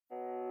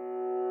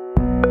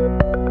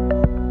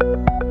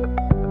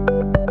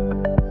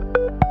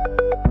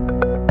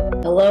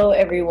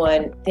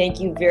everyone. Thank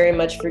you very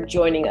much for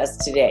joining us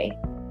today.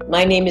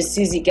 My name is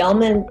Susie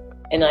Gelman,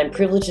 and I'm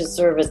privileged to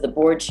serve as the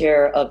board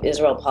chair of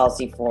Israel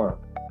Policy Forum.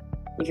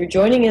 If you're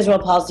joining Israel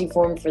Policy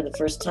Forum for the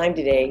first time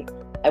today,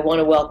 I want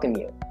to welcome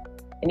you.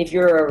 And if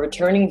you're a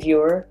returning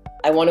viewer,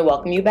 I want to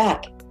welcome you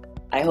back.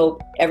 I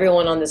hope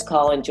everyone on this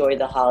call enjoyed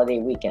the holiday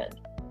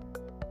weekend.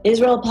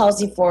 Israel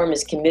Policy Forum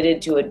is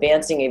committed to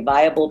advancing a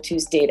viable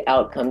two-state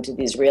outcome to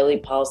the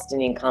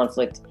Israeli-Palestinian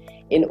conflict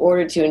in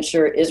order to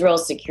ensure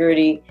Israel's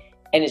security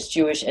and its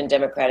Jewish and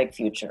democratic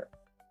future.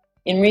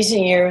 In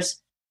recent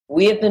years,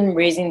 we have been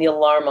raising the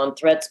alarm on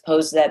threats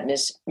posed to that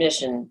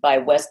mission by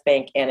West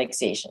Bank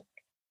annexation.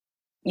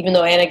 Even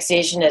though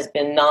annexation has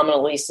been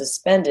nominally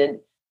suspended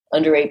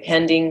under a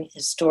pending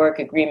historic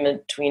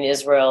agreement between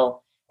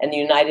Israel and the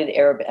United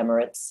Arab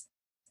Emirates,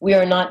 we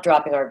are not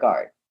dropping our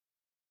guard.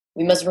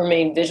 We must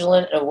remain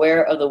vigilant and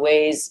aware of the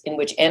ways in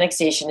which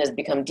annexation has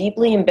become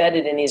deeply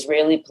embedded in the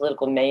Israeli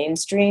political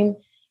mainstream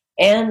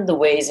and the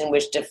ways in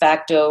which de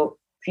facto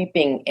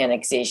creeping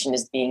annexation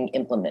is being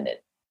implemented.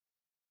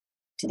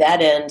 To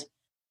that end,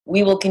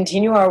 we will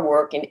continue our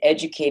work in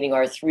educating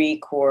our three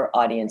core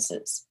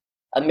audiences: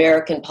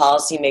 American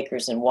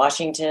policymakers in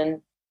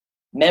Washington,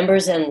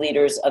 members and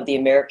leaders of the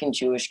American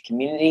Jewish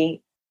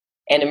community,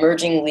 and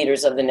emerging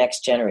leaders of the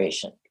next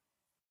generation.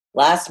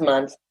 Last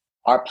month,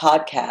 our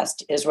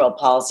podcast, Israel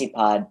Policy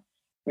Pod,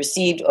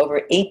 received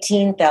over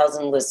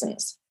 18,000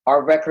 listens,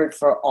 our record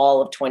for all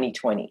of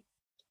 2020.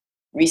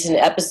 Recent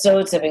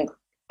episodes have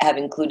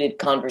included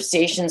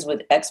conversations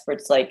with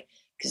experts like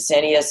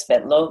Ksenia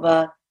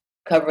Svetlova,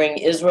 covering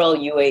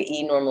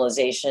Israel-UAE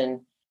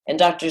normalization, and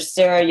Dr.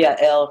 Sarah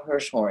Yael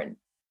Hirschhorn,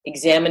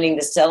 examining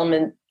the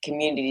settlement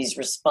community's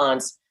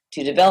response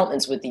to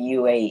developments with the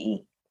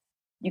UAE.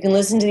 You can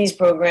listen to these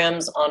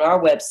programs on our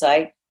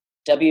website,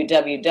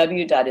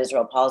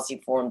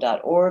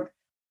 www.israelpolicyforum.org,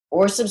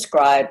 or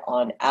subscribe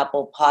on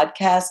Apple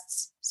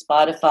Podcasts,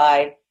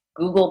 Spotify,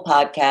 Google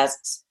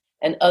Podcasts,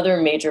 and other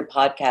major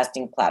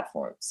podcasting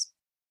platforms.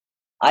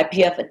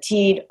 IPF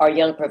Atid, our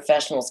young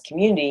professionals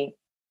community,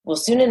 will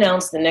soon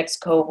announce the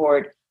next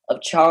cohort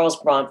of Charles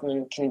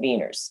Bronfman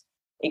conveners,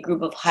 a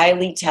group of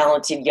highly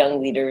talented young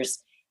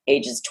leaders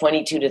ages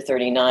 22 to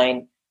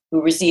 39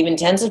 who receive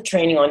intensive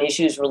training on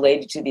issues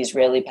related to the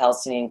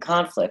Israeli-Palestinian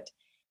conflict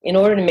in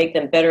order to make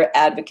them better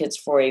advocates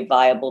for a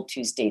viable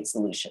two-state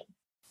solution.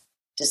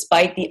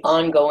 Despite the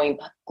ongoing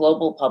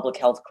global public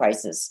health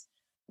crisis,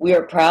 we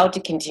are proud to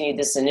continue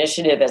this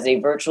initiative as a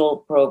virtual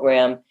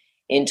program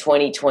in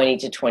 2020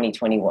 to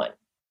 2021.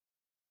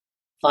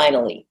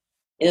 Finally,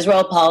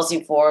 Israel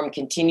Policy Forum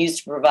continues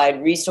to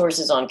provide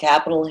resources on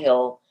Capitol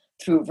Hill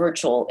through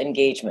virtual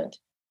engagement.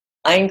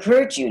 I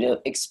encourage you to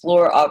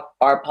explore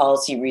our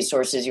policy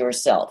resources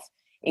yourself,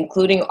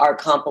 including our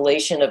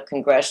compilation of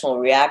congressional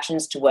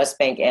reactions to West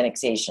Bank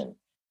annexation,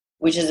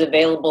 which is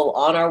available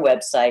on our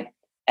website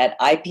at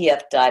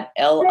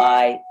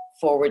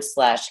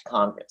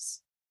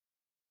ipf.li/Congress.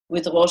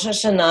 With Rosh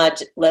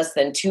Hashanah less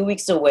than 2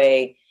 weeks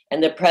away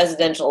and the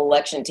presidential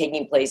election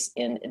taking place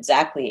in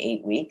exactly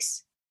 8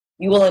 weeks,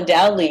 you will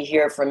undoubtedly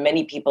hear from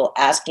many people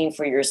asking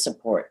for your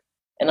support,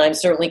 and I'm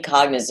certainly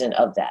cognizant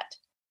of that.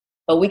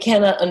 But we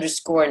cannot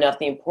underscore enough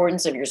the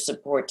importance of your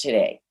support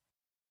today.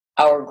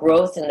 Our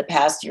growth in the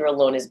past year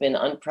alone has been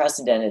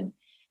unprecedented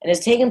and has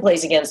taken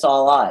place against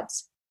all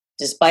odds.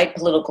 Despite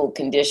political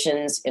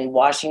conditions in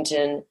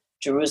Washington,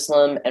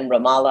 Jerusalem, and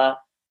Ramallah,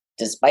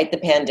 despite the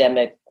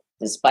pandemic,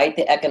 despite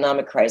the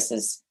economic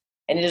crisis,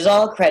 and it is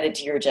all credit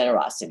to your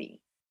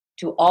generosity.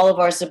 To all of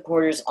our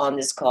supporters on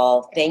this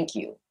call, thank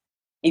you.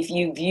 If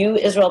you view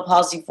Israel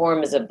Policy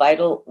Forum as a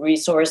vital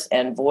resource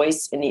and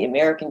voice in the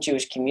American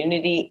Jewish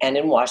community and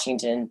in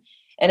Washington,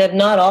 and have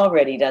not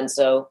already done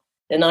so,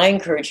 then I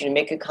encourage you to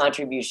make a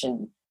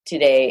contribution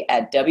today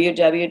at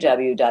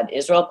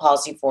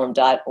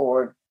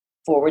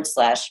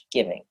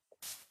www.israelpolicyforum.org/giving.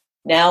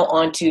 Now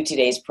on to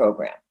today's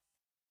program.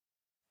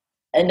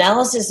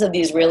 Analysis of the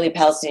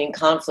Israeli-Palestinian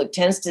conflict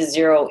tends to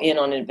zero in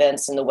on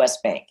events in the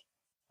West Bank.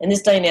 And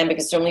this dynamic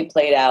has certainly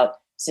played out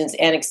since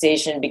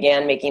annexation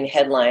began making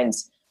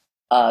headlines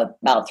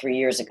about 3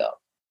 years ago.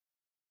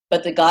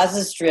 But the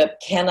Gaza Strip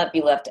cannot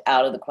be left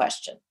out of the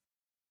question.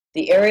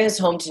 The area is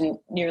home to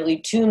nearly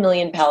 2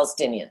 million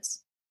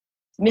Palestinians.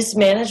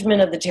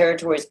 Mismanagement of the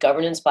territory's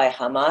governance by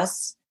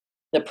Hamas,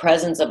 the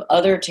presence of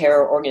other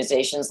terror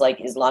organizations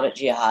like Islamic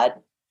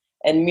Jihad,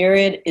 and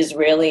myriad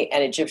Israeli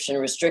and Egyptian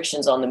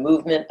restrictions on the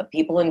movement of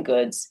people and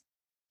goods,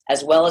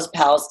 as well as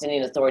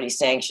Palestinian Authority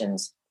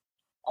sanctions,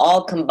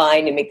 all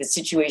combine to make the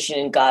situation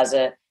in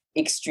Gaza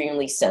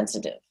extremely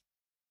sensitive.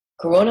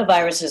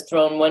 Coronavirus has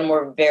thrown one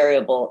more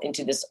variable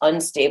into this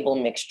unstable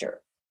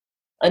mixture.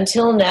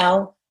 Until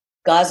now,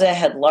 Gaza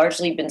had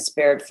largely been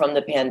spared from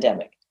the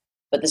pandemic,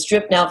 but the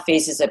Strip now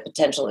faces a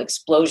potential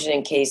explosion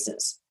in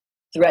cases,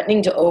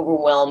 threatening to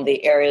overwhelm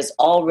the area's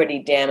already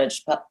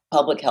damaged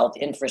public health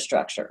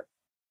infrastructure.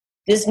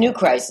 This new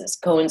crisis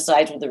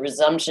coincides with the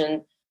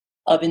resumption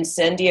of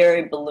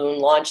incendiary balloon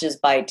launches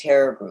by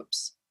terror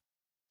groups.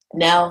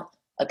 Now,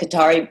 a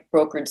Qatari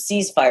brokered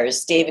ceasefire is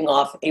staving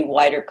off a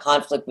wider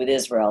conflict with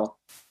Israel,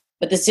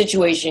 but the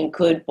situation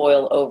could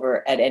boil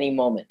over at any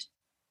moment.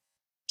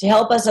 To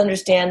help us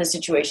understand the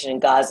situation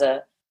in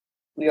Gaza,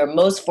 we are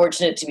most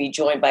fortunate to be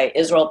joined by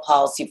Israel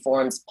Policy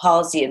Forum's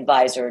policy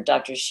advisor,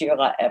 Dr.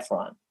 Shira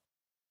Efron.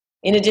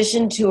 In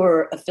addition to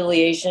her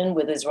affiliation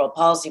with Israel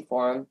Policy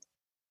Forum,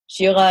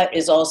 Shira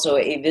is also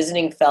a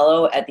visiting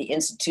fellow at the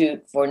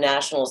Institute for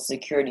National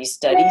Security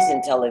Studies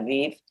in Tel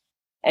Aviv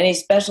and a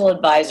special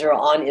advisor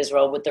on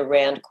Israel with the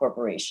RAND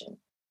Corporation,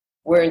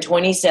 where in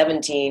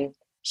 2017,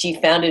 she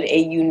founded a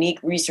unique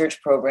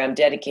research program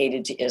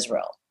dedicated to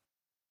Israel.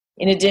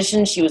 In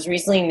addition, she was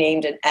recently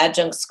named an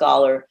adjunct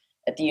scholar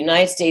at the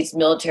United States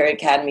Military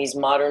Academy's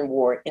Modern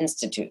War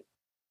Institute.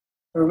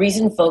 Her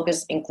recent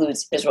focus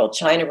includes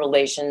Israel-China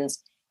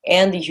relations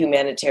and the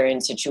humanitarian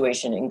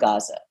situation in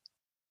Gaza.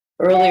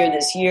 Earlier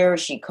this year,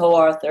 she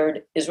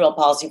co-authored Israel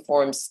Policy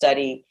Forum's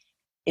study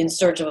In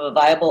Search of a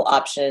Viable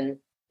Option,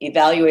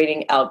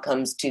 Evaluating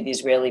Outcomes to the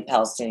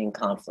Israeli-Palestinian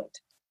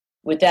Conflict.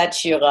 With that,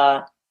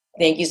 Shira,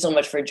 thank you so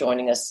much for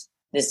joining us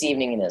this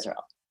evening in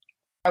Israel.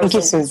 Thank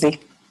you, Susie.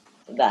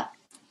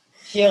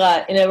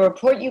 Shira, in a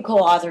report you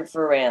co-authored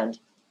for RAND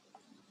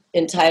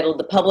entitled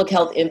The Public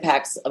Health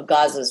Impacts of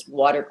Gaza's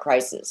Water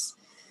Crisis,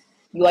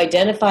 you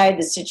identified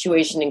the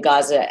situation in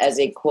Gaza as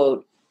a,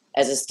 quote,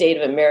 as a state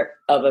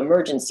of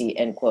emergency,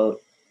 end quote,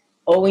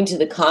 owing to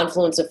the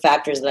confluence of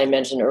factors that I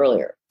mentioned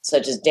earlier,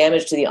 such as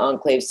damage to the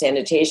enclave's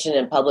sanitation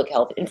and public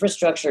health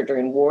infrastructure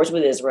during wars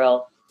with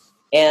Israel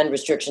and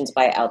restrictions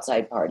by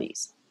outside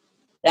parties.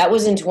 That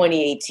was in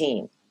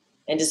 2018.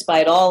 And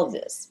despite all of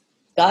this,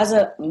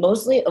 Gaza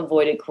mostly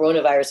avoided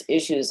coronavirus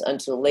issues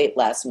until late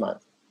last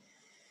month.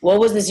 What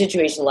was the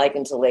situation like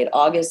until late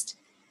August?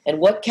 And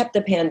what kept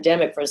the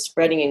pandemic from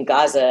spreading in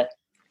Gaza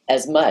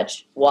as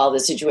much while the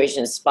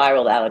situation has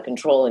spiraled out of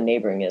control in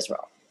neighboring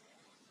Israel?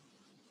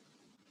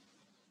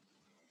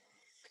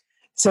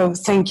 So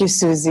thank you,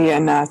 Susie,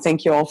 and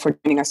thank you all for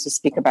joining us to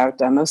speak about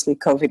mostly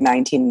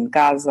COVID-19 in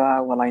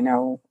Gaza. Well, I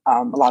know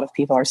a lot of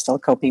people are still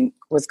coping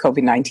with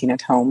COVID-19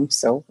 at home,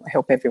 so I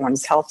hope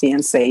everyone's healthy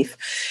and safe.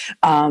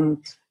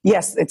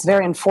 Yes, it's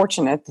very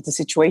unfortunate that the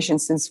situation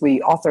since we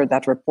authored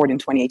that report in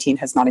 2018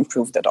 has not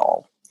improved at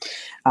all,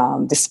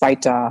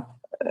 despite a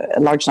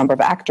large number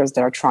of actors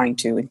that are trying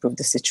to improve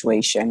the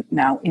situation.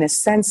 Now, in a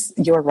sense,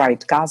 you're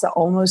right. Gaza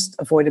almost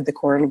avoided the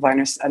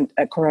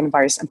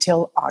coronavirus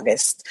until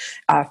August,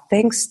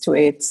 thanks to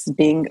its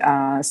being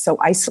so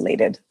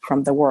isolated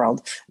from the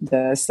world.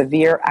 The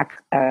severe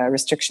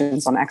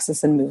restrictions on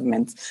access and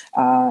movement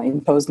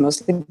imposed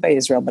mostly by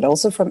Israel, but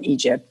also from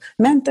Egypt,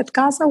 meant that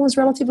Gaza was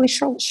relatively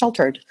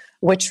sheltered,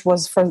 which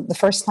was for the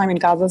first time in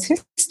Gaza's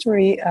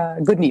history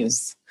good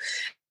news.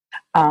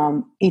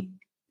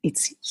 It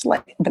seems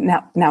like, but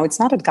now it's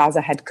not that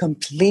Gaza had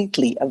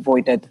completely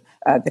avoided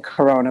the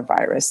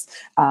coronavirus.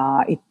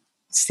 It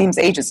seems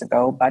ages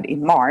ago, but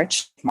in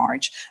March,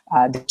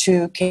 the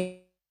two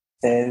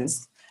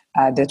cases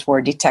that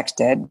were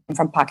detected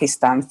from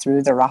Pakistan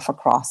through the Rafah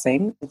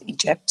crossing with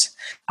Egypt,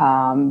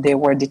 they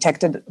were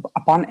detected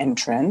upon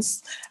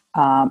entrance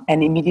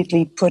and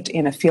immediately put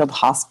in a field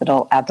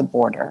hospital at the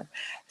border.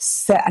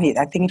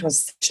 I think it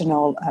was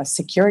national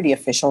security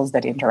officials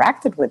that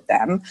interacted with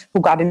them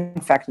who got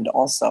infected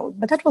also.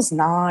 But that was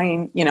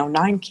nine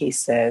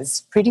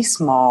cases, pretty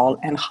small,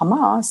 and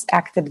Hamas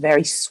acted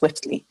very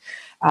swiftly,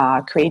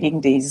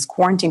 creating these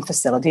quarantine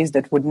facilities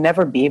that would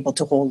never be able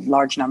to hold a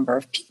large number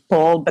of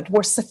people, but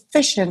were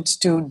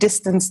sufficient to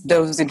distance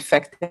those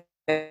infected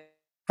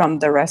from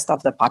the rest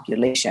of the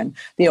population.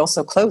 They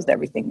also closed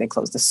everything. They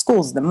closed the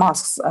schools, the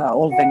mosques,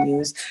 all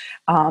venues.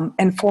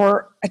 And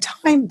for a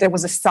time, there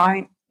was a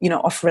sign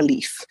of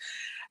relief.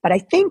 But I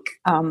think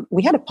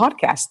we had a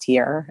podcast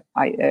here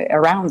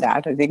around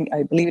that. I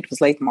believe it was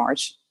late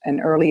March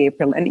and early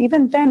April. And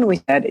even then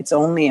we said it's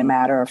only a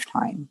matter of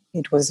time.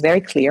 It was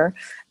very clear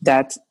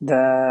that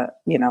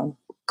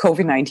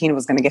COVID-19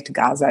 was going to get to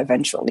Gaza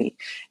eventually.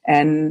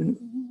 And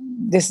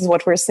this is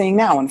what we're seeing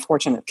now,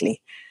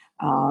 unfortunately,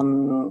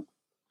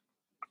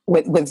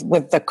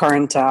 with the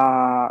current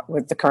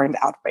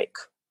outbreak.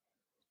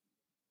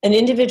 An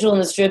individual in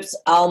the Strip's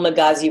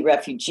Al-Maghazi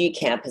refugee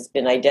camp has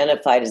been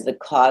identified as the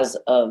cause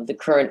of the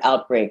current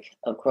outbreak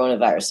of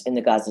coronavirus in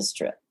the Gaza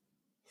Strip.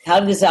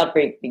 How did this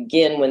outbreak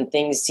begin when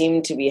things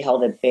seem to be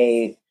held at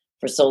bay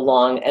for so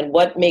long, and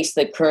what makes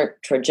the current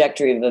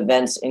trajectory of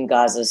events in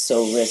Gaza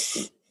so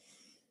risky?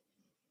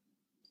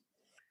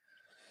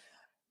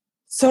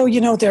 So,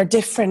 there are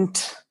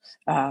different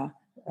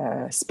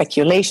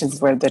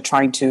speculations where they're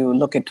trying to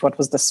look at what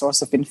was the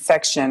source of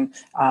infection.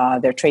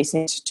 They're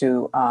tracing it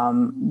to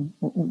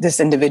this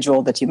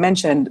individual that you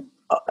mentioned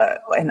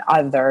and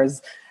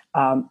others.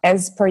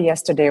 As per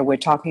yesterday, we're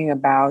talking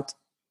about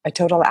a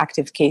total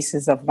active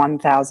cases of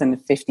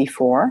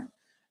 1,054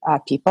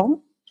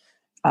 people.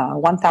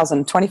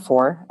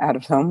 1,024 out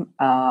of whom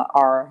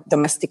are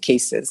domestic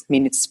cases,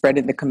 meaning it's spread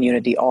in the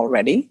community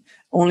already.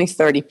 Only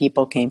 30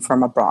 people came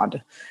from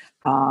abroad.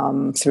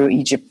 Through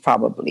Egypt,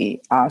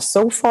 probably.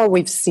 So far,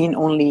 we've seen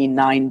only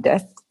 9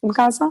 deaths in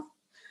Gaza.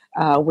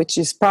 which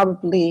is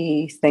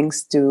probably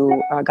thanks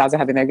to Gaza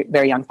having a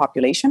very young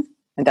population,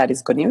 and that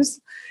is good news.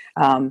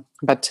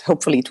 But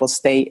hopefully it will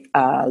stay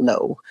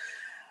low.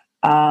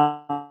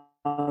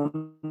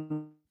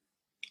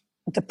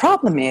 The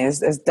problem is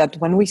that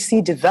when we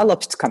see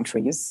developed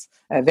countries,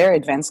 very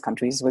advanced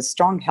countries with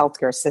strong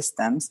healthcare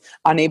systems,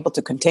 unable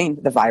to contain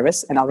the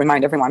virus, and I'll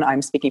remind everyone,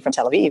 I'm speaking from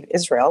Tel Aviv,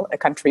 Israel,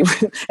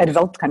 a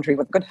developed country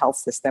with a good health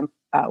system,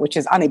 which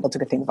is unable to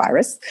contain the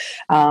virus.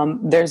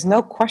 There's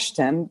no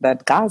question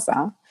that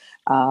Gaza,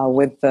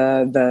 with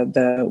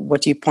the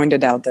what you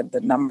pointed out, the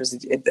numbers,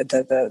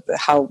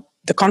 how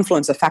the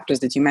confluence of factors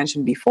that you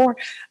mentioned before,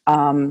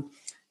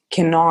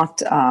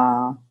 cannot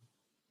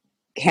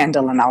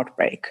handle an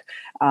outbreak.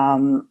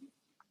 I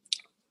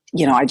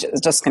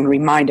just can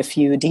remind a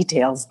few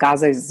details.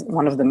 Gaza is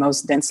one of the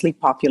most densely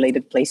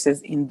populated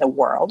places in the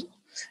world,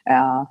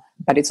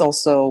 but it's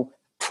also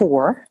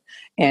poor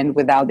and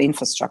without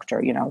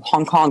infrastructure.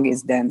 Hong Kong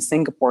is dense,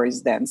 Singapore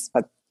is dense,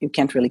 but you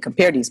can't really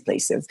compare these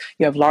places.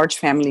 You have large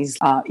families.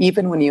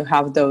 Even when you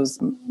have those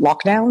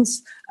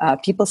lockdowns,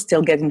 people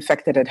still get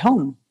infected at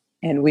home.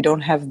 And we don't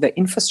have the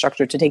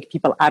infrastructure to take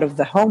people out of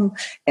the home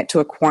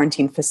to a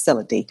quarantine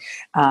facility.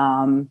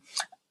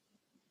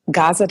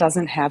 Gaza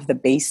doesn't have the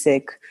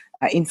basic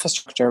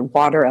infrastructure,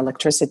 water,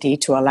 electricity,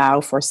 to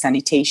allow for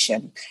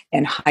sanitation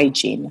and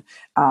hygiene.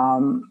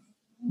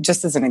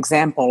 Just as an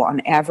example, on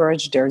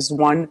average, there's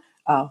one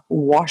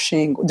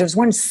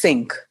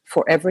sink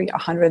for every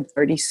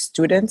 130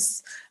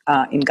 students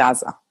in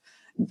Gaza.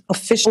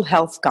 Official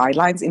health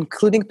guidelines,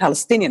 including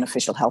Palestinian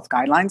official health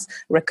guidelines,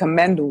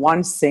 recommend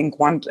one sink,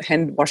 one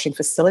hand washing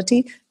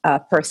facility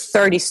per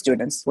 30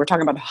 students. We're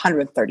talking about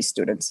 130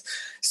 students.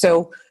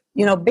 So,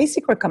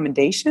 basic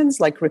recommendations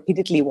like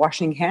repeatedly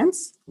washing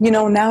hands.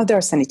 Now there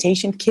are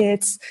sanitation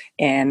kits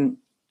and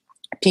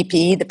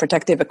PPE, the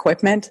protective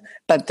equipment,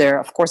 but there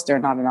are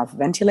not enough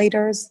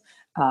ventilators.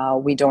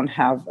 We don't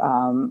have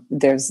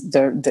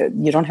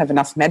you don't have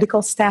enough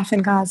medical staff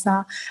in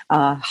Gaza.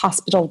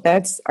 Hospital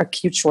beds are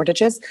acute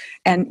shortages,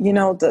 and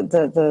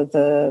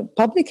the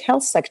public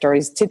health sector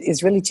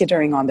is really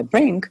teetering on the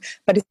brink.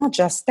 But it's not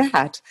just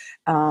that.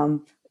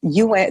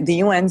 The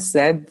UN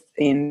said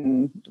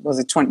in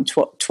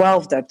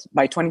 2012 that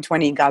by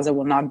 2020 Gaza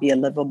will not be a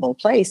livable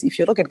place. If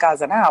you look at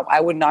Gaza now, I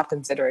would not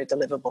consider it a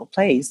livable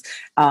place.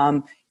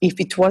 If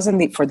it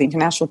wasn't for the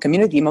international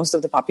community, most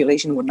of the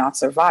population would not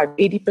survive.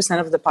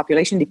 80% of the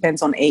population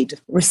depends on aid,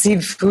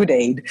 receive food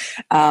aid.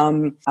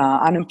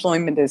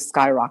 Unemployment is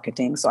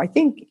skyrocketing. So I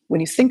think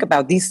when you think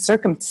about these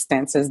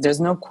circumstances,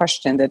 there's no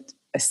question that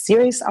a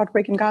serious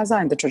outbreak in Gaza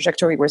and the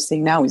trajectory we're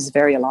seeing now is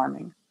very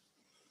alarming.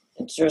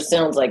 It sure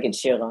sounds like it,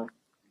 Shira.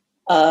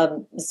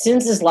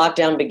 Since this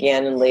lockdown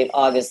began in late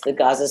August, the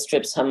Gaza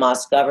Strip's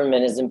Hamas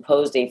government has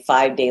imposed a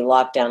 5-day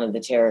lockdown of the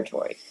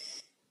territory.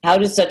 How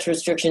do such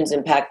restrictions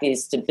impact the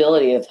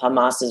stability of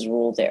Hamas's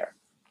rule there?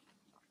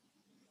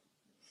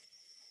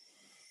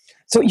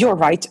 So you're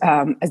right.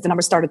 As the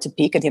numbers started to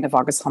peak at the end of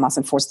August, Hamas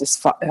enforced this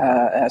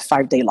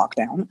 5-day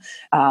lockdown.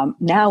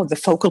 Now the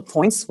focal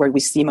points where we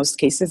see most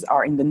cases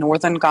are in the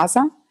northern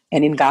Gaza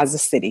and in Gaza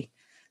City.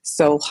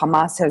 So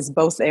Hamas has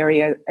both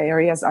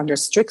areas under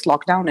strict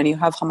lockdown, and you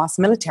have Hamas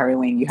military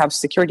wing. You have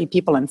security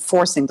people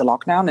enforcing the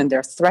lockdown, and there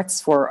are threats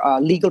for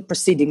legal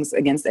proceedings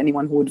against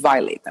anyone who would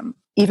violate them.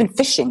 Even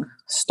fishing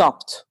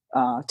stopped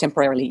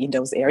temporarily in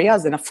those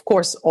areas. And of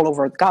course, all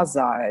over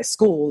Gaza,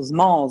 schools,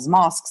 malls,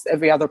 mosques,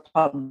 every other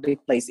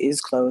public place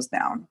is closed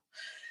down.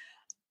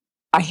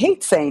 I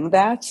hate saying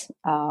that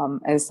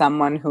as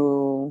someone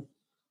who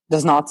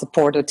does not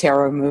support a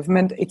terror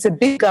movement. It's a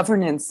big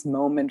governance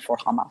moment for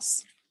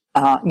Hamas.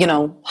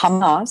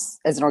 Hamas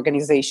as an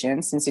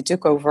organization, since it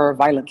took over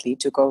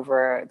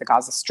the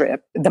Gaza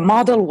Strip, the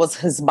model was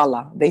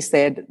Hezbollah. They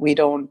said,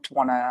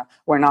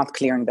 we're not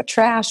clearing the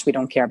trash. We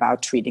don't care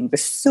about treating the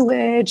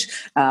sewage.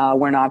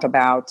 We're not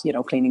about,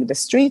 cleaning the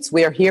streets.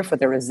 We are here for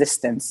the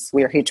resistance.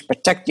 We are here to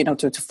protect,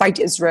 to fight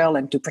Israel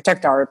and to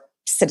protect our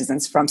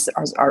citizens from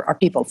our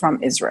people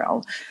from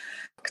Israel.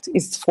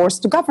 Is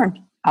forced to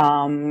govern.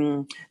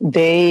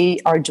 They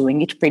are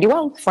doing it pretty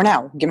well for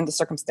now, given the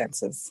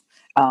circumstances.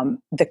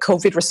 The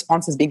COVID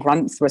response is being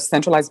run through a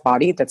centralized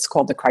body that's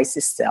called the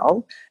Crisis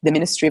Cell. The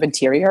Ministry of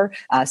Interior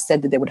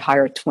said that they would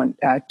hire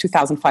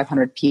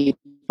 2,500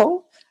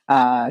 people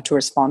to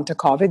respond to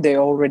COVID. They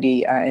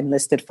already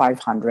enlisted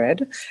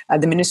 500.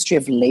 The Ministry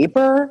of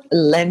Labor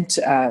lent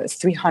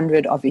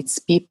 300 of its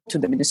people to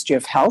the Ministry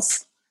of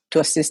Health to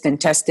assist in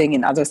testing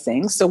and other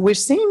things. So we're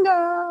seeing...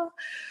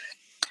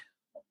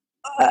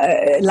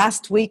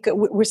 last week,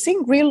 we're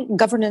seeing real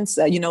governance.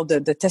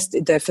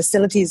 The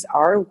facilities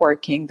are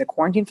working. The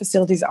quarantine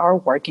facilities are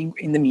working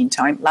in the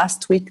meantime.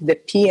 Last week, the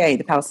PA,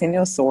 the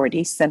Palestinian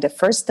Authority, sent a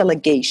first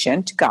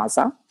delegation to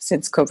Gaza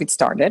since COVID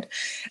started.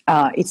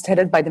 It's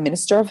headed by the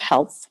Minister of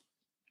Health,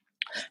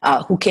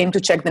 who came to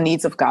check the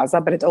needs of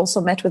Gaza, but it also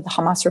met with the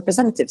Hamas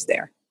representatives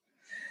there.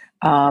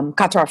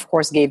 Qatar, of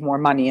course, gave more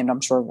money, and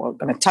I'm sure we're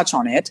going to touch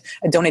on it,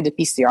 a donated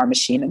PCR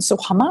machine. And so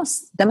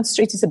Hamas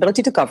demonstrates its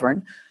ability to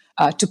govern.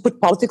 to put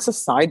politics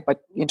aside,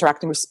 but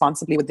interacting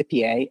responsibly with the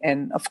PA,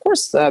 and of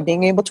course,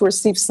 being able to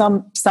receive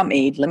some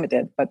aid,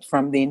 limited, but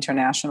from the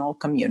international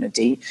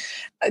community.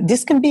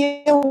 This can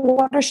be a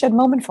watershed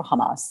moment for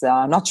Hamas.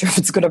 I'm not sure if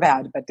it's good or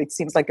bad, but it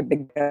seems like a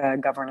big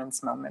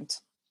governance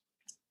moment.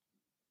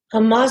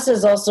 Hamas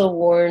has also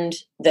warned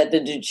that the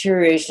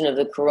deterioration of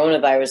the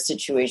coronavirus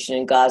situation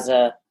in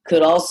Gaza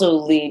could also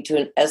lead to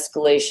an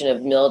escalation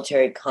of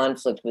military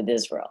conflict with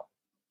Israel.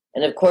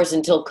 And of course,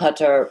 until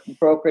Qatar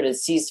brokered a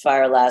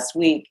ceasefire last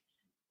week,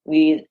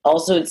 we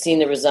also had seen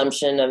the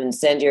resumption of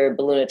incendiary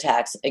balloon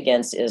attacks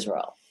against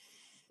Israel.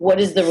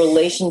 What is the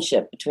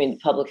relationship between the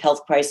public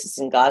health crisis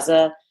in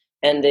Gaza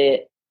and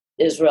the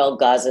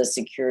Israel-Gaza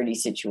security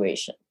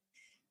situation?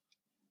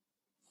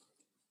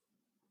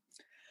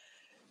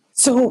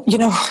 So,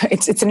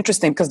 it's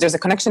interesting because there's a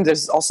connection,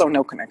 there's also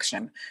no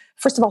connection.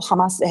 First of all,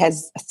 Hamas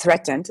has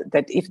threatened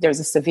that if there's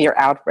a severe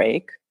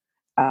outbreak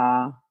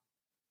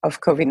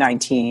of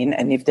COVID-19,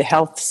 and if the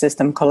health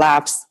system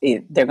collapses,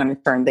 they're going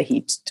to turn the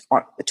heat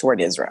toward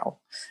Israel.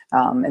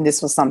 And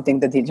this was something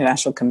that the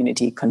international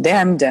community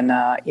condemned, and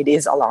it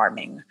is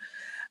alarming.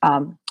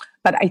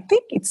 But I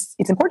think it's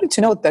important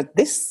to note that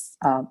this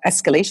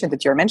escalation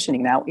that you're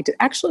mentioning now, it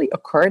actually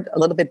occurred a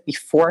little bit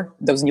before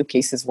those new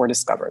cases were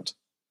discovered.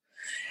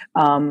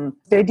 The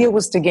idea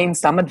was to gain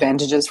some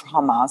advantages for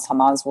Hamas.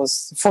 Hamas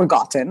was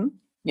forgotten.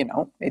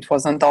 It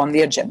wasn't on the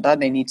agenda.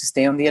 They need to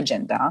stay on the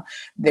agenda.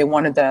 They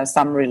wanted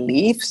some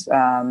relief,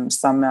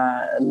 some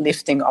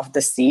lifting of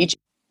the siege.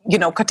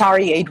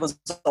 Qatari aid was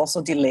also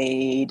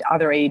delayed.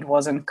 Other aid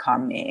wasn't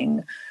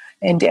coming.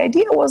 And the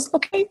idea was,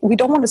 okay, we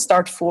don't want to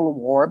start full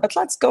war, but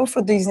let's go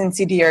for these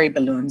incendiary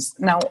balloons.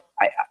 Now,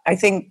 I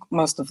think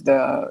most of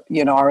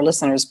our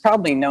listeners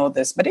probably know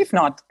this, but if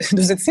not,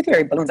 those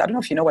incendiary balloons, I don't know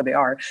if you know what they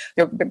are.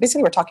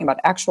 Basically, we're talking about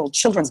actual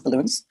children's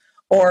balloons,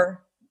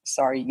 or,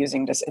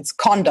 using this, it's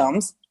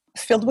condoms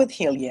filled with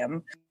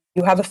helium.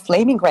 You have a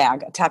flaming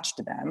rag attached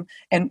to them,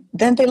 and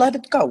then they let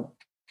it go.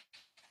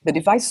 The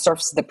device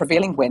surfs the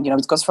prevailing wind,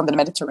 it goes from the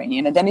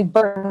Mediterranean, and then it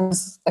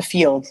burns a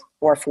field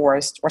or a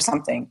forest or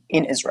something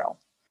in Israel.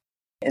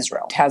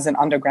 Israel has an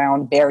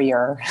underground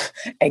barrier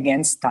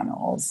against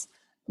tunnels,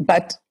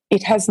 but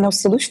it has no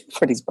solution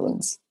for these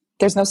balloons.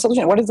 There's no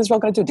solution. What is Israel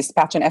going to do?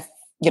 Dispatch an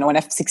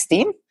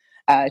F-16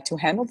 to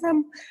handle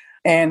them?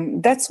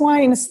 And that's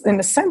why, in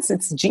a sense,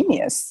 it's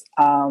genius.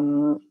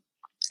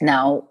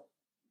 Now,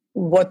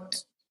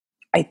 what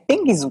I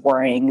think is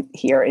worrying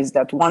here is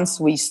that once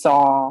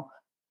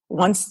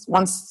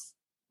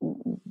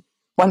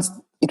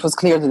it was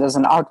clear that there's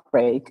an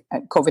outbreak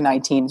at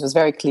COVID-19, it was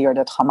very clear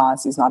that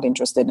Hamas is not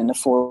interested in a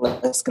full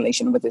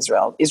escalation with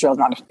Israel. Israel is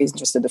not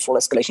interested in the full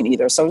escalation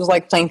either. So it was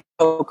like playing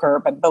poker,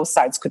 but both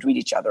sides could read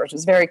each other. It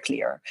was very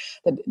clear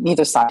that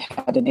neither side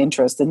had an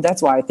interest. And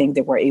that's why I think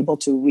they were able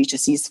to reach a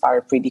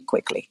ceasefire pretty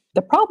quickly.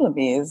 The problem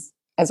is,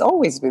 as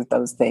always with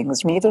those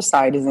things, neither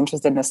side is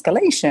interested in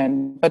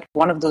escalation, but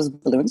one of those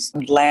balloons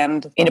would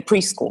land in a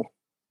preschool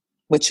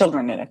with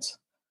children in it.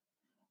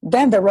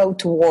 Then the road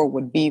to war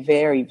would be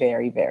very,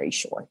 very, very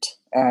short.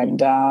 And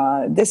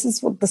this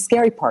is the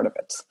scary part of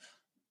it,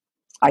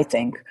 I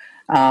think.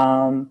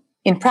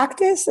 In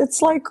practice,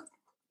 it's like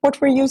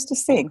what we're used to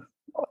seeing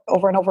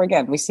over and over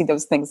again. We see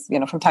those things,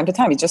 from time to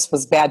time. It just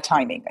was bad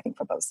timing, I think,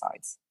 for both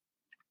sides.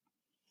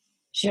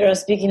 Shira,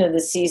 speaking of the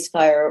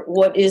ceasefire,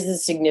 what is the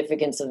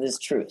significance of this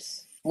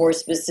truce? More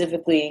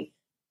specifically,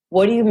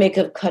 what do you make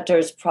of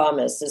Qatar's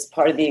promise as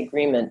part of the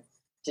agreement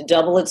to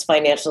double its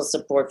financial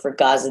support for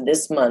Gaza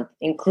this month,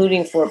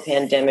 including for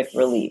pandemic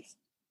relief?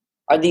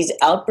 Are these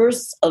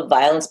outbursts of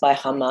violence by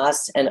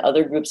Hamas and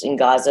other groups in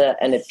Gaza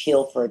an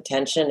appeal for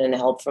attention and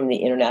help from the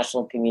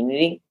international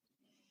community?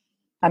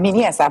 I mean,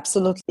 yes,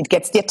 absolutely. It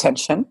gets the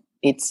attention.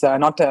 It's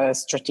not a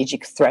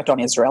strategic threat on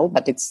Israel,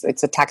 but it's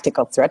a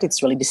tactical threat.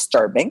 It's really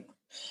disturbing.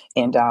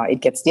 And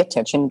it gets the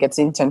attention, gets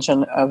the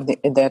attention of the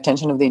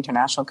attention of the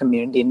international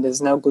community, and there's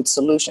no good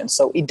solution.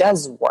 So it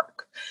does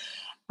work.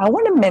 I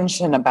want to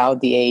mention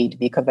about the aid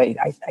because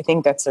I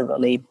think that's a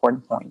really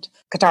important point.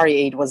 Qatari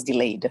aid was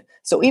delayed.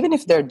 So even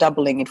if they're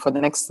doubling it for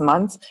the next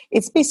month,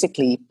 it's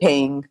basically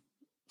paying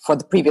for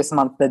the previous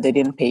month that they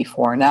didn't pay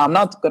for. Now, I'm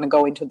not going to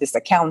go into this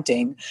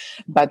accounting,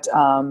 but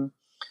I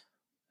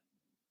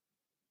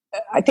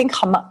think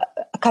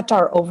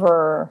Qatar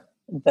over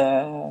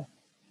the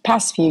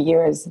past few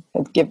years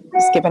has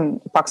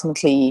given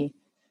approximately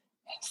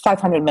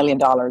 $500 million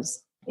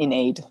in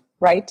aid.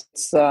 Right?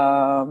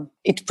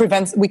 It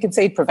prevents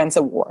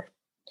a war.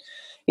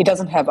 It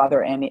doesn't have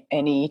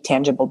any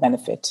tangible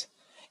benefit.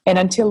 And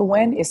until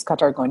when is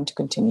Qatar going to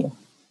continue?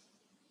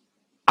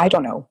 I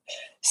don't know.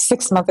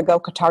 6 months ago,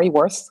 Qatari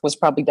worth was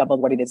probably double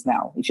what it is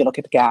now. If you look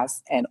at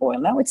gas and oil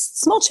now, it's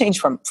small change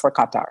for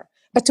Qatar.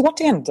 But to what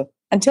end?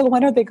 Until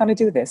when are they going to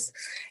do this?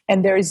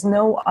 And there is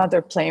no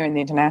other player in the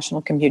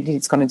international community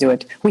that's going to do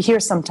it. We hear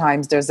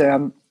sometimes there's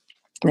a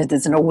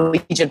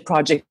Norwegian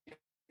project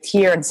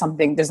here and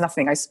something, there's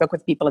nothing. I spoke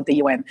with people at the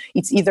UN.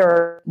 It's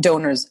either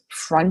donors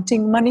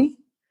fronting money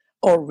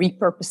or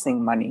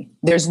repurposing money.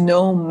 There's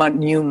no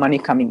new money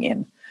coming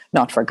in,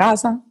 not for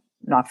Gaza,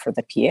 not for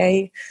the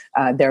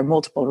PA. There are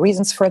multiple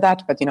reasons for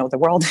that, but the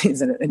world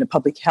is in a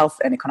public health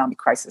and economic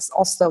crisis.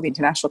 Also, the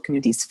international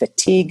community is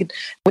fatigued.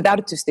 Without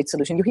a two-state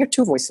solution, you hear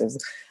two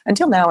voices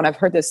until now, and I've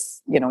heard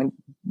this, in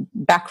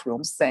back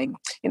rooms saying,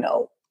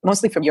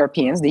 mostly from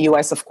Europeans. The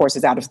U.S., of course,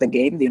 is out of the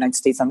game. The United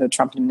States under the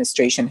Trump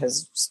administration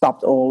has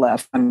stopped all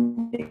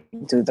funding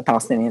to the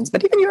Palestinians.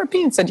 But even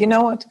Europeans said, you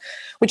know what,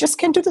 we just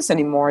can't do this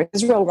anymore. If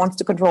Israel wants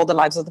to control the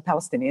lives of the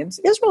Palestinians,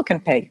 Israel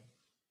can pay.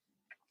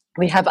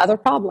 We have other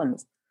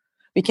problems.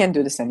 We can't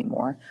do this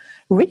anymore.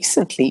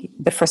 Recently,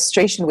 the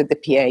frustration with the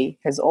PA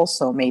has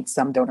also made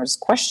some donors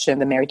question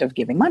the merit of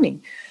giving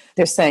money.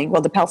 They're saying,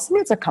 well, the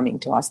Palestinians are coming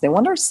to us. They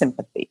want our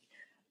sympathy.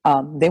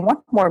 They want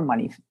more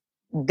money.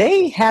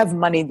 They have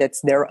money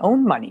that's their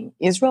own money.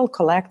 Israel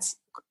collects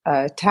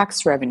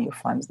tax revenue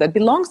funds that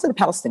belongs to the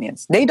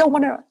Palestinians. They don't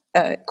want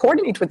to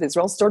coordinate with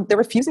Israel, so they're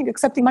refusing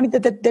accepting money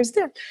that there's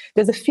there.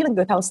 There's a feeling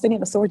that the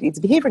Palestinian Authority, its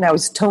behavior now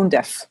is tone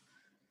deaf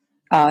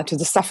to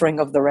the suffering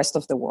of the rest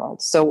of the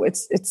world. So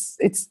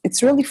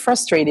it's really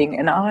frustrating,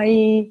 and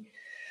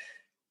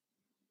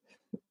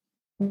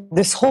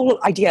this whole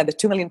idea that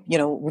 2 million,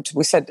 which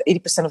we said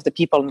 80% of the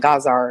people in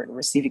Gaza are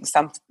receiving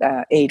some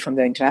aid from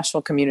the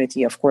international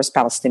community, of course,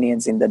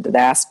 Palestinians in the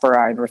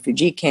diaspora and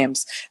refugee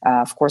camps,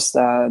 of course,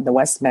 the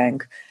West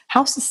Bank.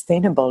 How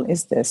sustainable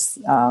is this?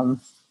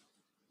 I'm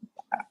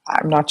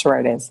not sure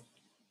it is.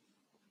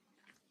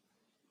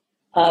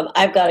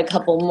 I've got a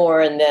couple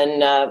more, and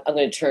then I'm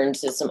going to turn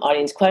to some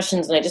audience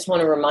questions. And I just want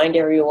to remind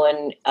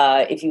everyone,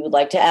 if you would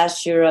like to ask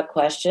Shira a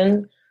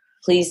question,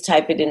 please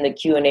type it in the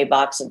Q&A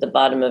box at the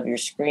bottom of your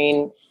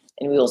screen,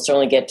 and we will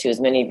certainly get to as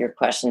many of your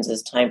questions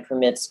as time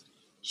permits.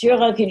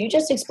 Shira, could you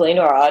just explain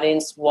to our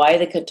audience why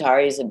the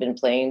Qataris have been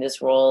playing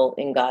this role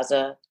in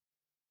Gaza?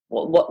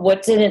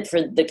 What's in it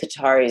for the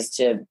Qataris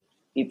to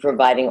be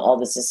providing all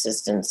this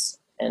assistance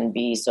and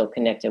be so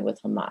connected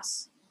with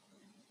Hamas?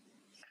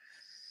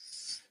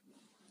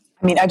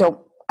 I mean, I don't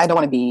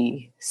want to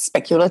be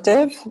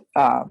speculative.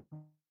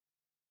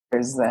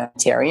 There's a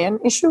humanitarian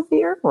issue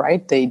here,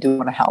 right? They do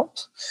want to help.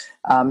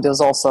 There's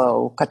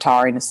also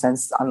Qatar, in a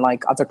sense,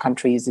 unlike other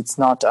countries, it's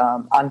not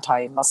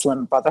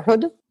anti-Muslim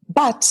brotherhood.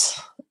 But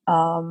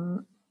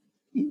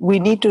we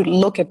need to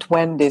look at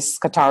when this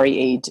Qatari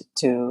aid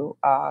to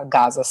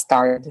Gaza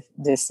started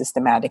this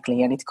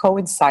systematically, and it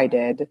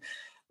coincided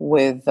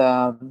with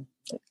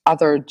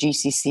other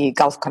GCC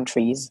Gulf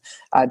countries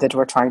that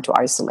were trying to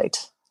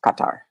isolate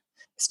Qatar.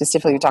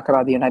 Specifically, we talk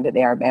about the United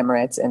Arab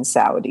Emirates and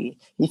Saudi.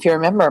 If you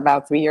remember,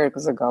 about 3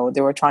 years ago,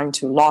 they were trying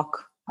to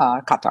lock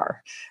Qatar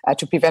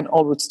to prevent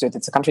all routes to it.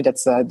 It's a country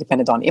that's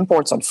dependent on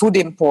imports, on food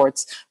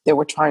imports. They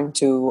were trying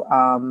to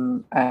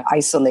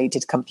isolate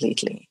it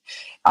completely.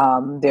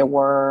 There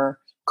were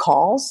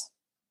calls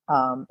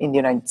in the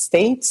United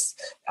States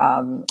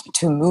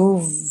to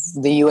move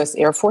the U.S.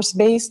 Air Force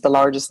Base, the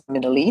largest in the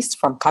Middle East,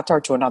 from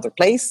Qatar to another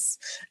place.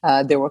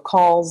 There were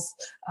calls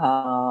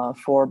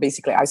for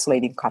basically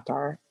isolating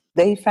Qatar.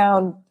 They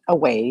found a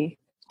way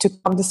to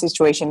calm the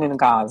situation in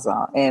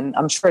Gaza. And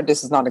I'm sure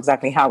this is not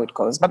exactly how it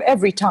goes, but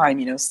every time,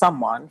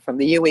 someone from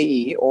the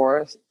UAE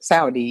or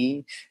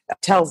Saudi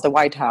tells the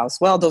White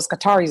House, well, those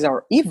Qataris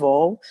are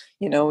evil,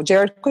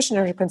 Jared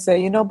Kushner can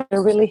say, but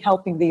they're really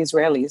helping the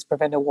Israelis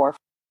prevent a war.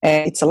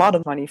 And it's a lot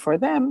of money for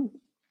them.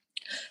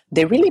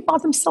 They really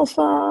bought themselves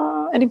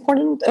an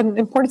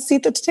important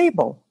seat at the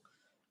table.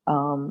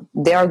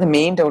 They are the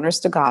main donors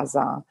to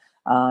Gaza.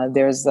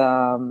 There's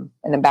an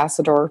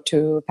ambassador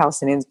to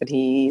Palestinians, but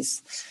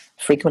he's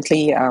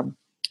frequently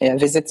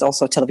visits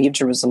also Tel Aviv,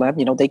 Jerusalem.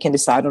 They can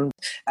decide on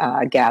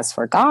gas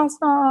for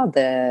Gaza,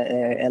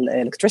 the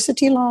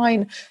electricity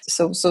line.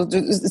 So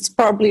it's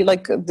probably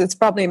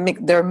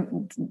there are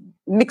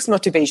mixed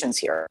motivations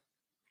here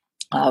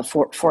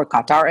for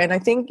Qatar, and I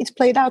think it's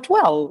played out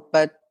well.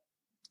 But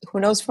who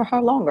knows for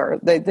how longer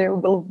they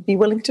will be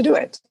willing to do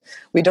it?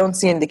 We don't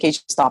see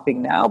indications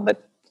stopping now,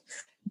 but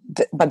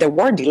there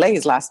were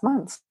delays last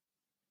month.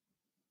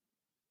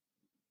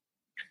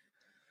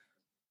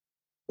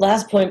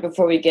 Last point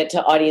before we get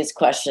to audience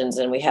questions,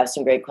 and we have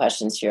some great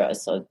questions here,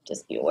 so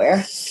just be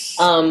aware.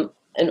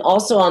 And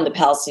also on the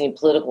Palestinian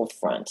political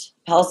front,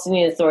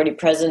 Palestinian Authority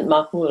President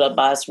Mahmoud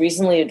Abbas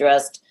recently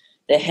addressed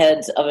the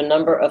heads of a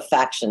number of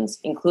factions,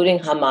 including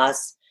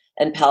Hamas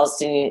and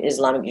Palestinian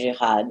Islamic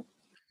Jihad,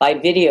 by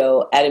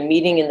video at a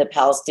meeting in the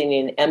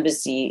Palestinian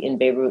embassy in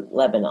Beirut,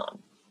 Lebanon.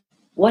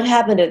 What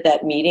happened at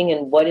that meeting,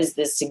 and what is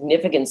the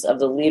significance of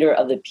the leader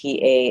of the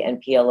PA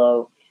and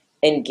PLO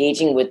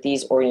engaging with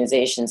these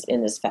organizations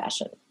in this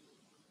fashion?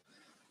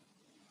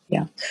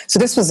 Yeah. So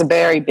this was a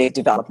very big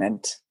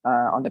development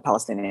on the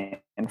Palestinian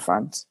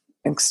front,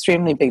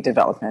 extremely big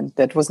development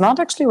that was not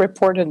actually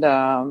reported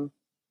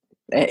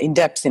in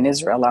depth in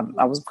Israel.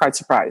 I was quite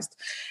surprised.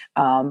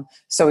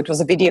 So it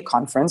was a video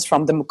conference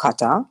from the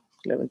Muqata,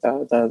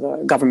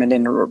 the government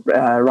in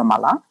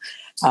Ramallah,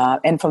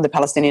 and from the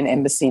Palestinian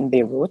embassy in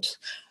Beirut,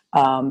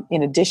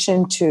 in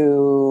addition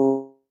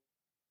to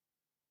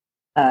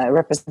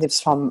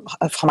representatives from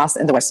Hamas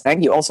and the West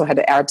Bank. You also had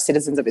the Arab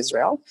Citizens of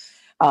Israel,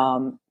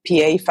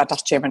 PA, Fatah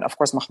chairman, of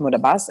course, Mahmoud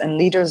Abbas, and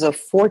leaders of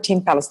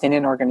 14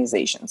 Palestinian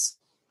organizations.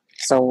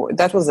 So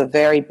that was a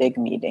very big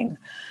meeting,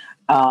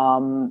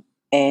 and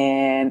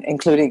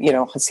including,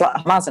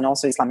 Hamas and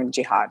also Islamic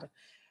Jihad.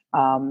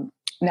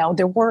 Now,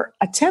 there were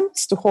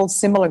attempts to hold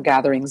similar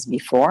gatherings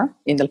before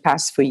in the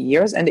past few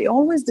years, and they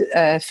always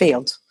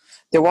failed.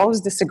 There were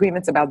always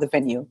disagreements about the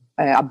venue.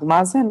 Abu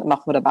Mazen and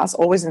Mahmoud Abbas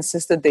always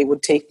insisted they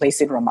would take place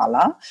in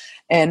Ramallah,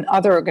 and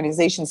other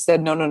organizations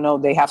said, no,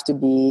 they have to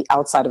be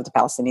outside of the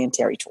Palestinian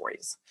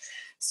territories.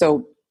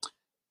 So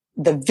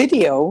the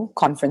video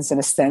conference, in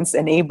a sense,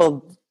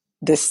 enabled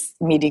this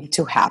meeting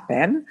to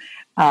happen.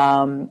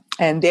 And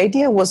the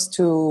idea was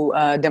to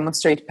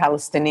demonstrate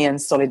Palestinian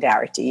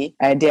solidarity.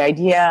 The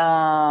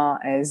idea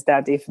is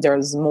that if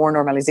there's more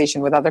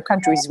normalization with other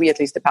countries, we, at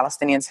least the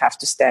Palestinians, have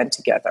to stand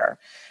together.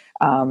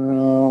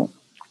 Mahmoud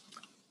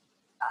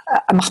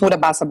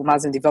Abbas, Abu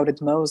Mazen,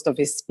 devoted most of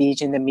his speech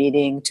in the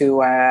meeting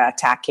to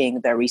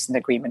attacking the recent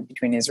agreement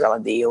between Israel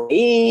and the UAE.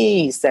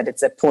 He said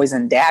it's a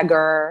poison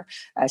dagger,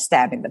 a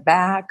stab in the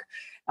back.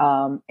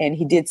 And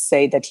he did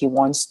say that he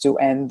wants to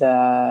end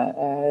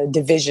the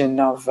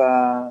division of,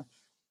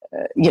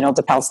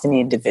 the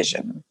Palestinian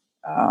division.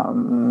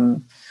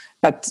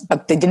 But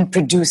they didn't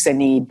produce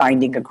any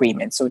binding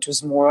agreement. So it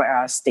was more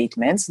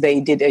statements. They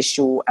did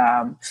issue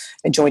a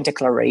joint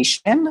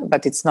declaration,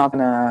 but it's not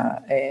going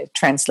to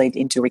translate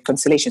into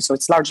reconciliation. So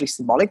it's largely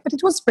symbolic, but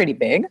it was pretty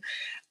big.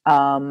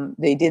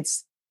 They did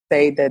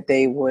say that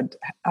they would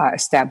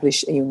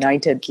establish a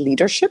united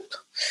leadership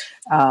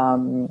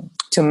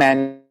to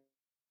manage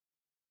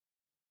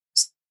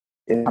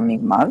the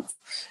coming month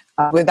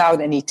without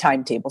any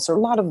timetable. So a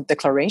lot of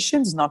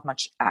declarations, not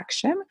much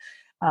action.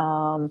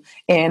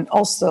 And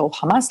also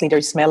Hamas leader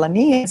Ismail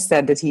Haniyeh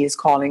said that he is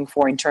calling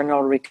for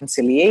internal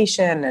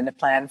reconciliation and a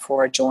plan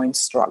for a joint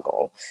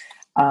struggle.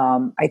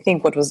 I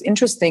think what was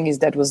interesting is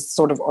that was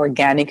sort of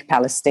organic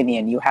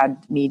Palestinian. You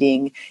had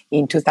meeting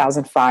in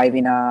 2005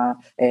 in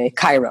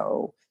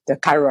Cairo, the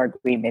Cairo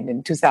agreement.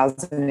 In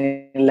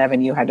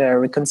 2011, you had a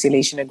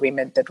reconciliation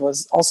agreement that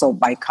was also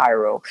by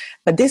Cairo.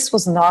 But this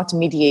was not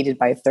mediated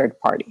by a third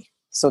party.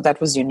 So that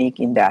was unique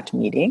in that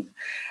meeting.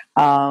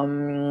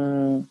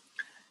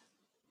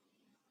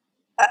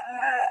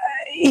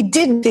 It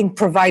did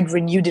provide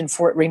renewed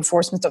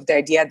reinforcement of the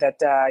idea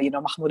that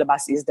Mahmoud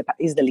Abbas is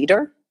the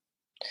leader,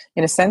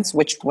 in a sense,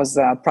 which was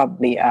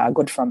probably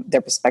good from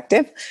their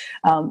perspective.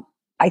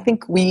 I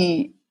think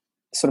we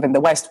sort of in the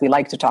West, we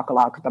like to talk a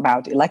lot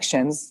about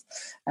elections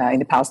in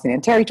the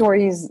Palestinian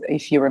territories.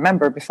 If you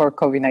remember, before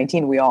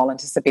COVID-19, we all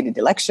anticipated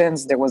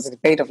elections. There was a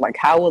debate of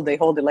how will they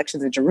hold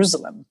elections in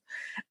Jerusalem?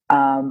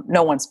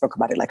 No one spoke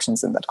about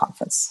elections in that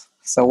conference.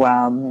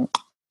 So,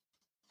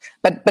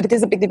 but it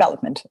is a big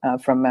development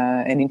from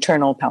an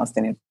internal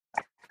Palestinian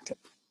perspective.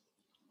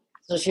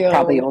 So Cheryl,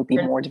 probably it will be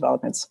more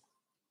developments.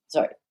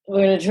 Sorry,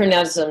 we're going to turn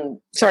now to some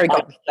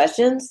go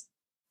questions.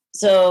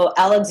 So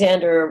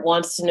Alexander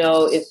wants to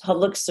know if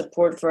public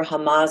support for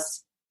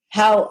Hamas,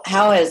 how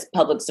has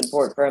public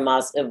support for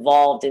Hamas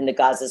evolved in the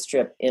Gaza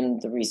Strip in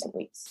the recent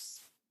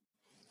weeks?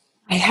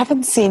 I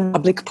haven't seen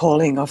public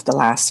polling of the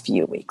last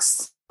few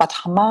weeks, but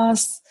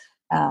Hamas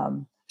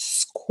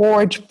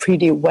scored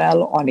pretty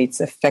well on its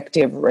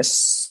effective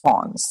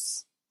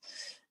response.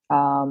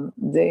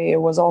 There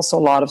was also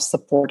a lot of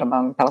support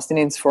among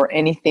Palestinians for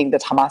anything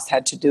that Hamas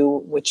had to do,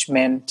 which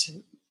meant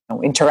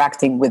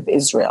interacting with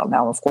Israel.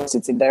 Now, of course,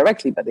 it's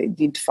indirectly, but they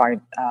did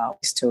find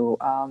ways to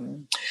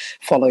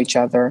follow each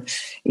other.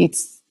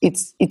 It's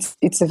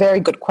a very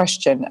good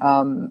question.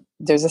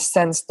 There's a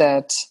sense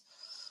that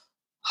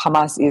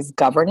Hamas is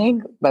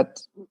governing,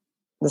 but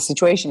the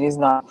situation is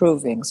not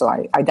improving. So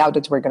I doubt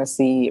that we're going to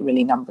see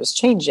really numbers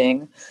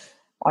changing.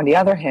 On the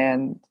other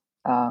hand,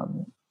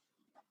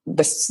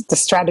 the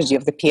strategy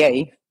of the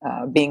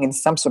PA being in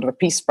some sort of a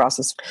peace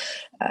process,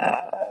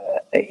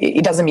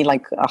 it doesn't mean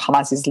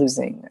Hamas is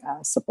losing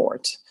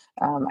support.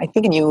 I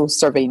think a new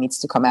survey needs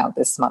to come out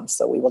this month,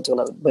 so we will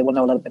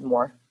know a little bit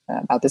more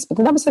about this. But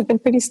the numbers have been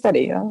pretty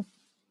steady.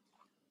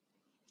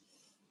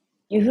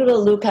 Yehuda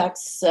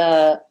Lukacs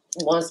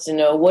wants to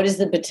know, what is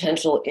the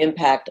potential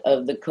impact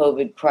of the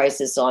COVID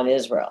crisis on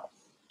Israel?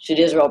 Should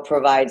Israel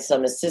provide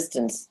some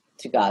assistance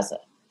to Gaza?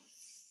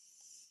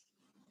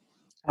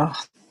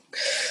 Oh,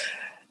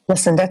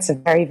 listen, that's a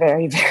very,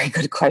 very, very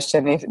good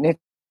question. If it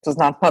was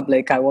not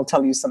public, I will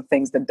tell you some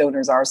things that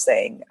donors are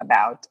saying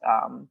about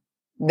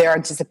their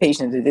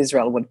anticipation that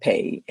Israel would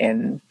pay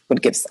and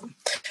would give some.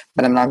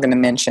 But I'm not going to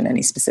mention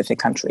any specific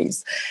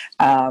countries.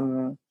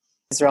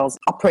 Israel's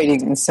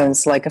operating in a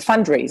sense like a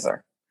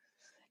fundraiser,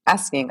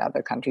 asking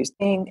other countries,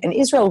 and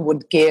Israel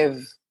would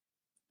give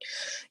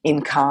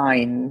in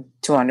kind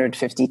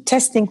 250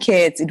 testing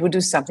kits. It would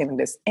do something like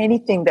this.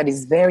 Anything that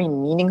is very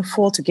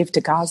meaningful to give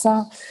to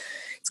Gaza,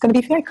 it's going to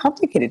be very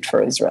complicated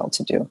for Israel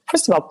to do.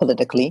 First of all,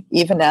 politically,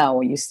 even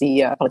now you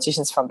see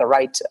politicians from the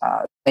right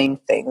saying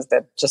things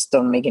that just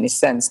don't make any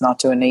sense, not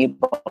to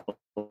enable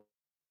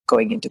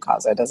going into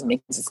Gaza. It doesn't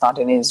make sense. It's not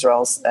in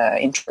Israel's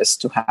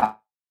interest to have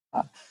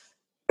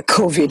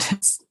COVID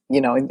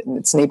in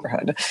its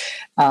neighborhood.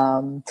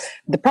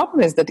 The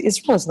problem is that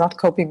Israel is not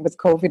coping with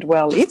COVID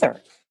well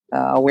either.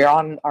 We're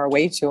on our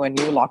way to a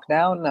new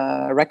lockdown,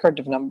 a record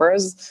of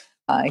numbers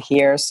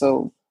here.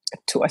 So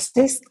to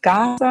assist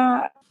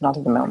Gaza, not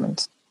at the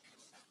moment.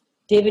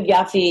 David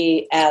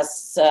Yaffe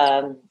asks,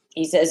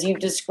 he says, you've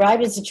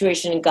described a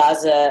situation in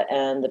Gaza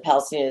and the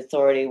Palestinian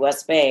Authority,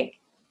 West Bank,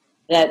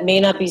 that may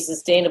not be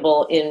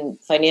sustainable in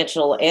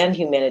financial and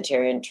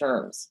humanitarian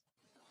terms.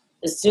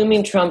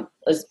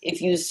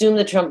 If you assume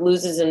that Trump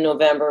loses in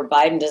November,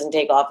 Biden doesn't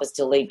take office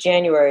till late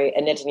January,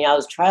 and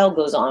Netanyahu's trial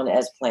goes on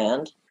as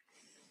planned,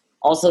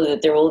 also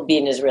that there will be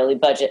an Israeli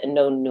budget and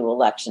no new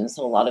elections,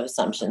 so a lot of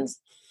assumptions.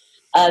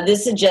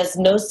 This suggests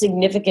no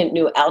significant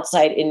new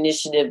outside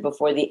initiative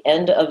before the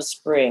end of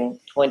spring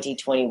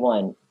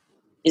 2021.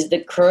 Is the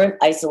current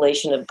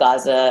isolation of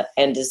Gaza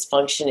and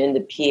dysfunction in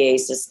the PA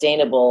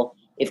sustainable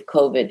if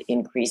COVID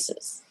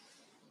increases?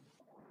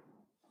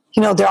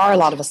 There are a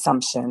lot of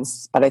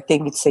assumptions, but I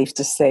think it's safe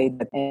to say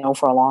that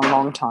for a long,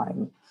 long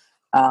time,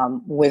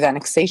 with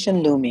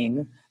annexation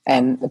looming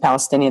and the PA,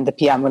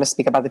 I'm going to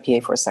speak about the PA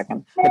for a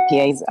second. The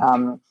PA's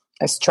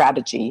a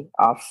strategy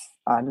of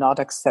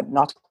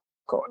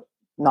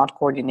not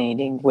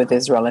coordinating with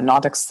Israel and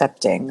not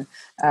accepting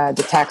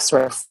the tax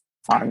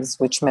refunds,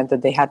 which meant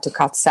that they had to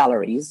cut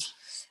salaries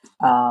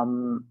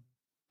in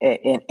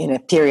a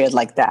period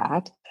like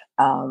that.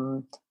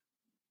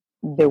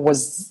 There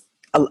was,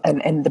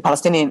 and the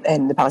Palestinian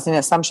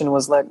assumption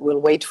was like, we'll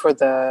wait for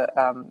the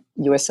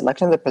U.S.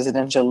 election, the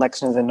presidential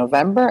elections in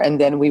November, and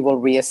then we will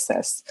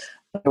reassess.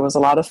 There was a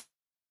lot of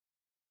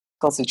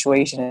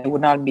situation and it would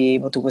not be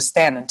able to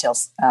withstand until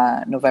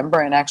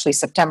November, and actually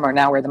September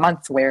now we're the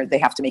month where they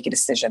have to make a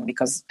decision,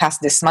 because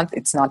past this month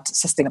it's not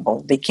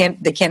sustainable. They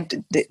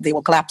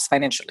will collapse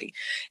financially.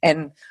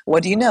 And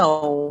what do you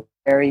know?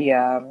 Very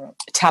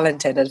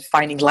talented at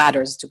finding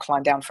ladders to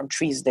climb down from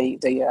trees they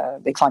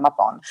climb up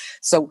on.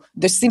 So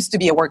there seems to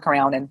be a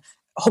workaround, and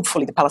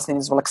hopefully the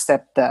Palestinians will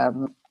accept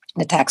the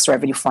tax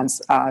revenue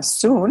funds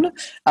soon.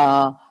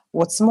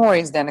 What's more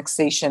is the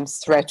annexation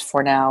threat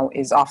for now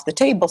is off the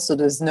table, so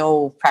there's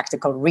no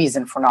practical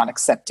reason for not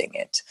accepting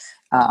it,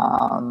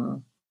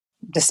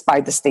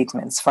 despite the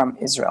statements from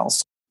Israel.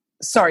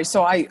 Sorry,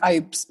 so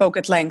I spoke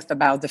at length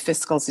about the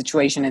fiscal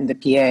situation in the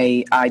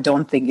PA. I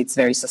don't think it's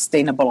very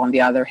sustainable. On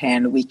the other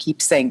hand, we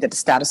keep saying that the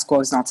status quo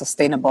is not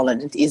sustainable,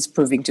 and it is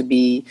proving to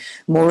be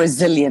more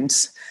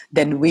resilient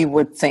than we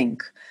would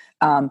think.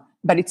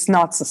 But it's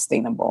not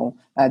sustainable.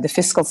 The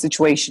fiscal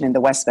situation in the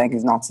West Bank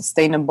is not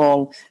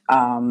sustainable.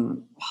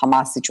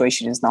 Hamas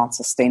situation is not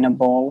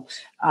sustainable.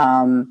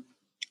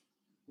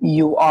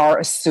 You are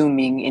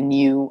assuming a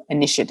new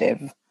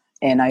initiative,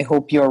 and I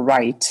hope you're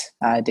right,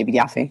 David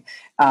Yaffe,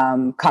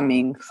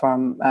 coming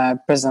from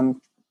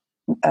President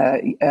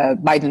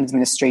Biden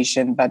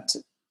administration. But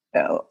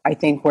I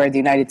think where the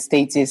United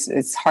States is,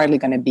 it's hardly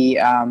going to be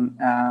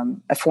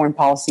a foreign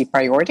policy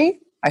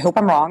priority. I hope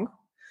I'm wrong.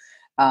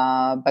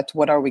 But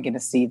what are we going to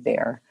see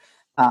there?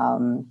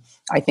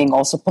 I think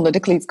also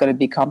politically it's going to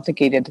be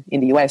complicated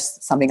in the U.S.,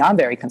 something I'm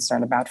very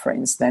concerned about. For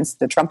instance,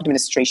 the Trump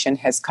administration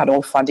has cut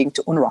all funding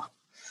to UNRWA.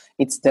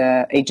 It's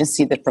the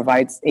agency that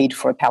provides aid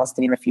for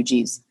Palestinian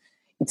refugees.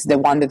 It's the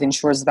one that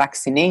ensures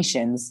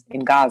vaccinations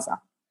in Gaza,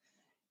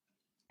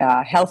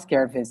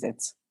 healthcare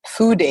visits,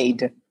 food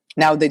aid.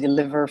 Now they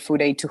deliver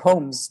food aid to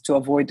homes to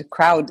avoid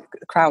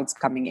crowds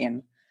coming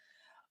in.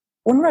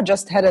 UNRWA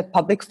just had a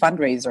public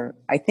fundraiser.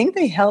 I think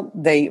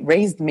they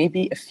raised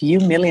maybe a few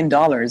 $1 million.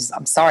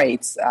 I'm sorry,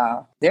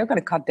 they're going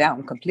to cut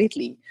down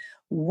completely.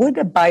 Would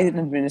a Biden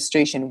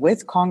administration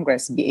with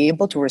Congress be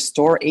able to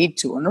restore aid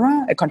to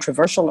UNRWA, a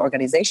controversial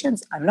organization?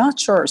 I'm not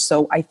sure.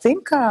 So I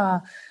think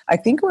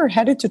we're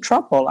headed to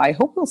trouble. I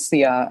hope we'll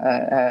see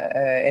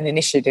an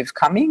initiative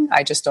coming.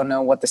 I just don't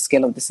know what the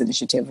scale of this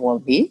initiative will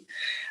be.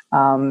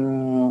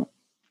 And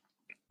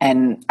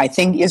I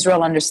think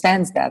Israel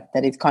understands that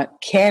it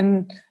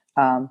can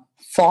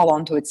fall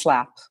onto its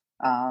lap,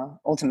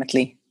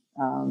 ultimately,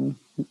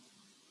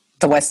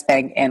 the West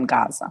Bank and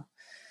Gaza.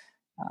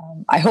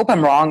 I hope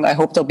I'm wrong. I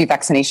hope there'll be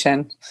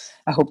vaccination.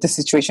 I hope the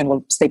situation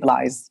will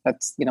stabilize.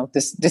 But,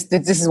 this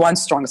is one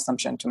strong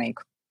assumption to make.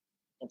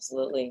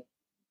 Absolutely.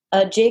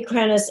 Jay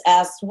Kranis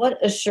asks,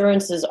 what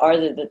assurances are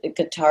there that the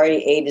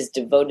Qatari aid is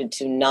devoted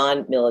to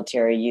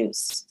non-military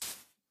use?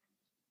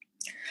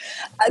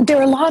 There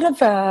are a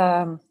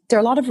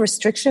lot of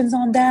restrictions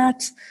on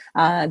that.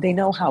 They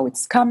know how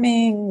it's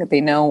coming. They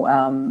know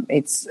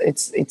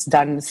it's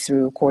done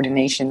through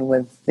coordination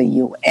with the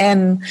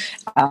UN.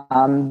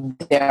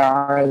 There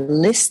are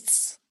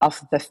lists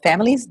of the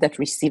families that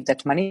receive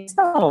that money. It's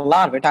not a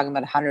lot. We're talking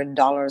about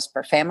 $100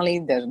 per family.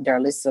 There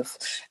are lists of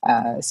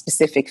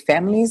specific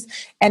families,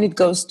 and it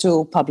goes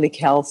to public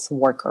health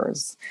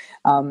workers.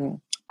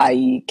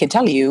 I can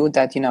tell you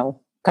that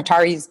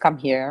Qataris come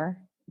here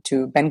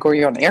to Ben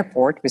Gurion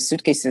Airport with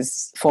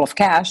suitcases full of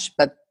cash,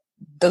 but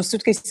those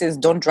suitcases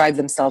don't drive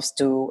themselves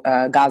to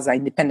Gaza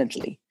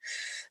independently.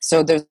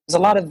 So there's a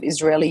lot of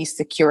Israeli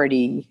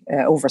security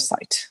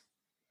oversight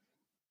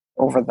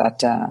over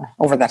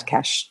that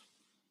cash.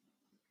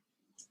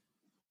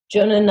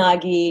 Jonah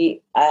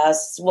Nagy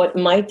asks, what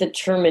might the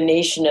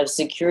termination of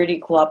security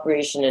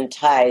cooperation and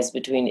ties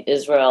between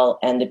Israel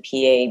and the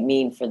PA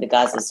mean for the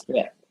Gaza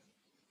Strip?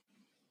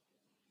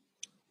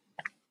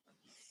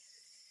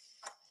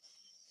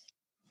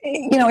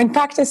 In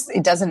practice,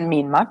 it doesn't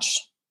mean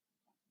much.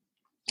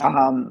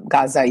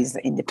 Gaza is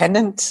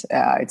independent.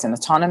 It's an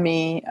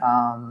autonomy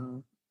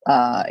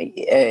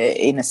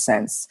in a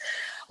sense.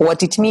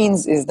 What it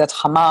means is that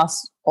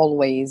Hamas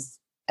always,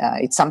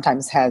 it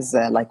sometimes has,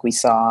 like we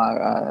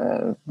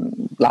saw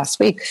last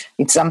week,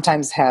 it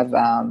sometimes have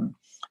an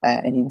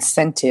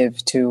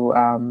incentive to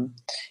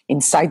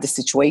incite the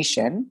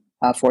situation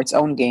for its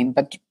own gain,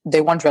 but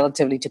they want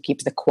relatively to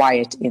keep the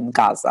quiet in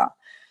Gaza.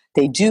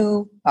 They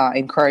do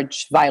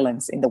encourage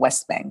violence in the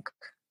West Bank.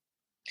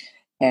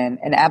 And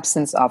an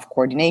absence of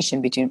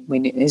coordination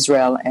between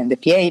Israel and the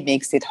PA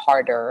makes it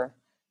harder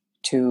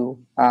to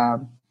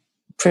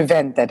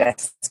prevent that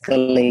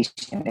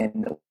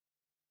escalation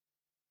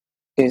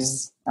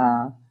is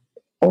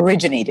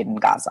originated in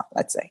Gaza,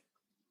 let's say.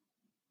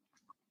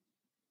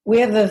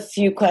 We have a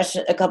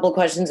couple of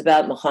questions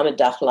about Mohammed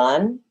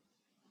Dahlan.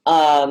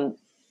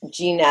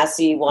 Jean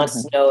Assey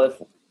wants to know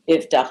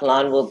if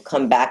Dahlan will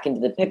come back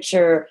into the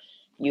picture.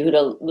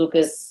 Yehuda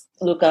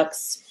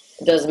Lukacs,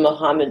 does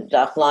Mohammed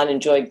Dahlan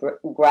enjoy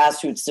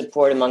grassroots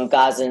support among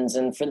Gazans?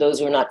 And for those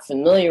who are not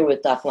familiar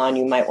with Dahlan,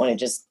 you might want to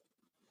just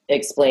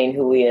explain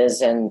who he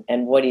is and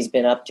what he's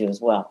been up to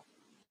as well.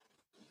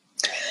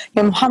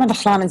 Yeah, Mohammed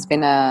Dahlan has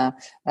been the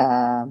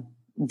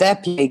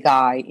PA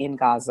guy in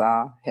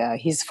Gaza.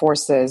 His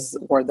forces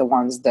were the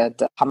ones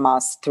that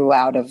Hamas threw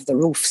out of the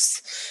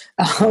roofs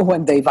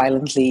when they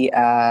violently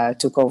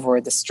took over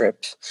the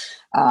Strip,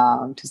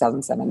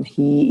 2007.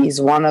 He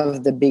is one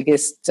of the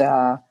biggest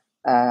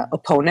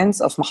opponents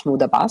of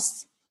Mahmoud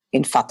Abbas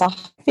in Fatah.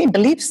 I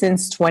believe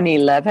since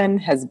 2011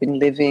 has been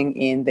living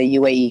in the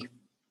UAE,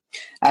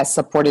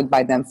 supported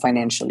by them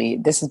financially.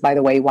 This is, by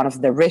the way, one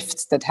of the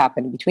rifts that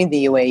happened between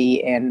the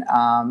UAE and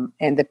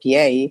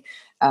the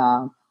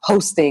PA.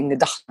 Hosting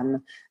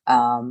Dahlan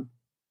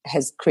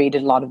has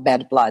created a lot of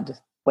bad blood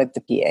with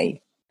the PA.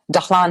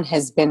 Dahlan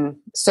he's been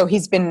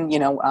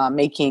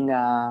making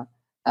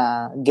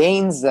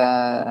gains,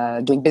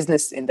 doing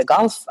business in the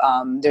Gulf.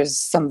 There's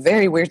some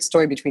very weird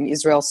story between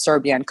Israel,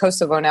 Serbia, and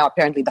Kosovo now.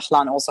 Apparently,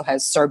 Dahlan also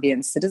has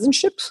Serbian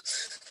citizenship,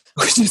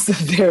 which is a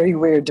very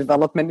weird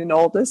development in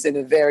all this, in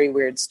a very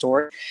weird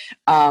story.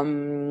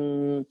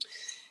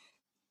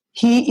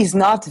 He is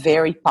not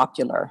very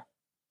popular.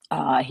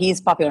 He is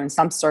popular in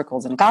some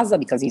circles in Gaza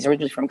because he's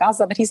originally from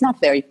Gaza, but he's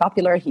not very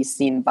popular. He's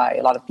seen by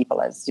a lot of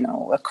people as,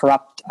 a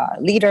corrupt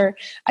leader.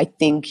 I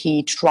think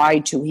he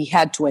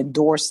had to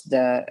endorse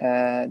the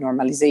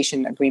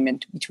normalization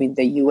agreement between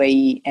the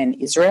UAE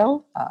and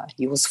Israel.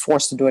 He was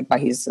forced to do it by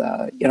his,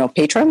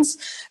 patrons,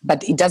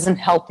 but it doesn't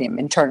help him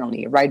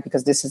internally, right?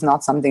 Because this is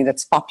not something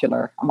that's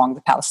popular among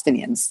the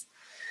Palestinians.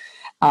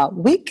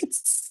 We could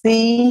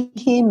see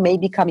him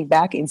maybe coming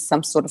back in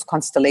some sort of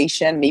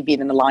constellation, maybe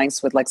in an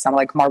alliance with someone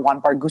like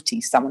Marwan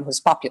Barghouti, someone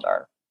who's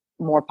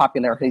more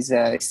popular. He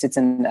sits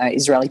in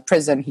Israeli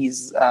prison.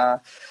 He's,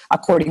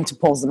 according to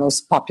polls, the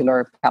most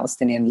popular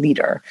Palestinian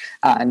leader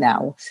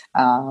now.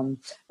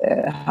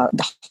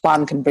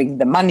 Dahlan can bring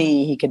the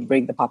money. He can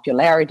bring the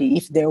popularity.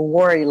 If there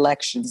were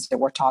elections, there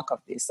were talk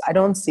of this. I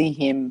don't see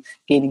him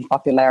gaining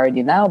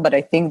popularity now, but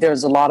I think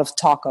there's a lot of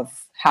talk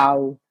of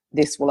how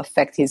this will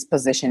affect his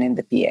position in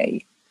the PA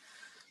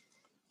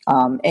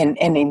and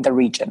in the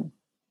region.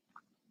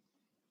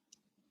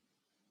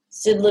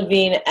 Sid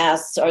Levine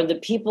asks, are the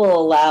people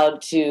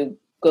allowed to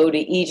go to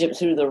Egypt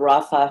through the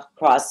Rafah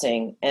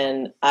crossing?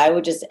 And I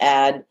would just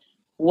add,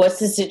 what's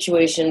the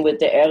situation with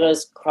the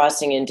Erez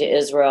crossing into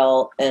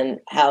Israel,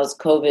 and how's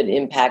COVID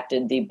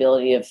impacted the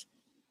ability of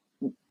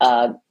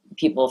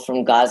people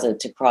from Gaza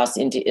to cross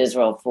into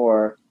Israel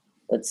for,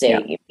 let's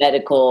say,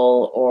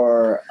 medical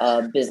or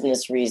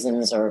business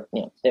reasons, or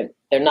there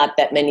are not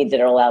that many that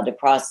are allowed to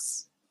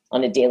cross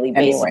on a daily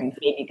basis. Anyway.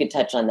 Maybe you could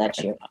touch on that,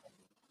 Shira.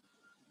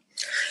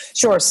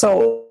 Sure.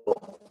 So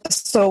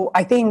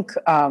I think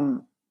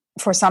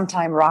for some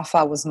time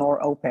Rafah was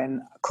more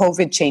open.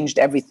 COVID changed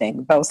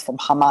everything, both from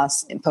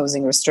Hamas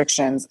imposing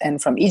restrictions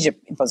and from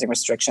Egypt imposing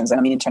restrictions.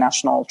 And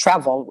international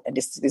travel, and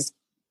this is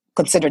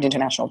considered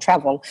international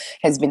travel,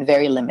 has been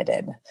very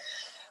limited.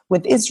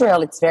 With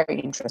Israel, it's very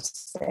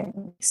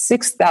interesting.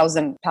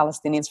 6,000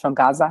 Palestinians from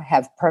Gaza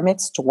have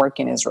permits to work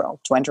in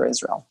Israel, to enter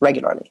Israel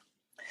regularly.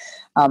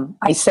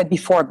 I said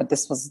before, but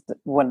this was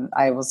when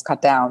I was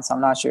cut down, so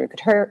I'm not sure you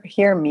could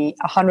hear me.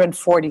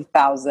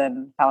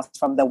 140,000 Palestinians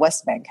from the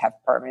West Bank have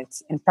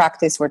permits. In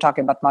practice, we're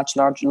talking about much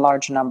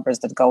large numbers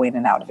that go in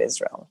and out of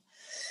Israel.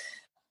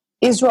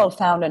 Israel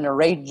found an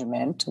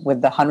arrangement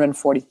with the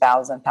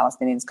 140,000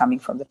 Palestinians coming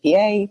from the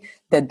PA,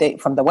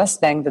 from the West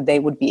Bank, that they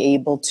would be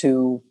able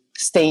to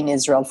stay in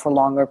Israel for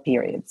longer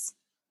periods.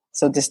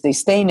 So they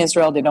stay in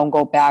Israel, they don't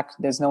go back,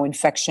 there's no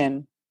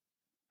infection,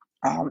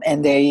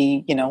 and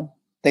they,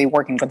 they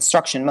work in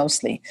construction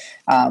mostly.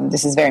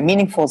 This is very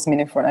meaningful. It's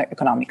meaningful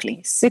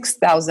economically.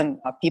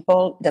 6,000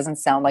 people doesn't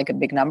sound like a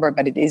big number,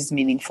 but it is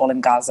meaningful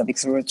in Gaza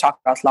because we were talking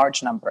about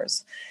large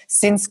numbers.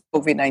 Since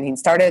COVID-19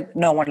 started,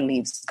 no one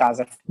leaves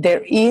Gaza.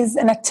 There is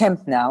an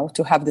attempt now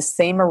to have the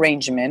same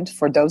arrangement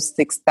for those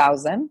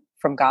 6,000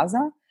 from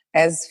Gaza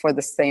as for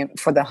the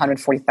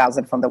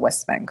 140,000 from the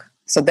West Bank,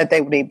 so that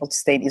they would be able to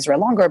stay in Israel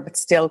longer, but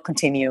still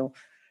continue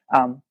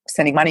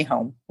sending money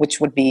home, which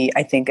would be,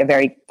 I think, a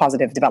very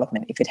positive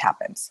development if it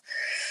happens.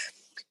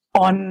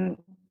 On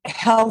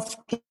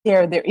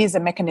healthcare, there is a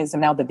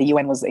mechanism now that the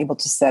UN was able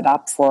to set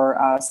up for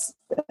us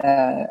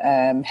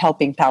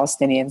helping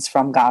Palestinians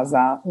from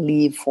Gaza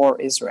leave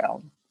for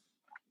Israel.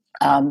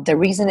 The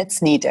reason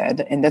it's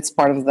needed, and that's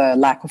part of the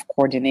lack of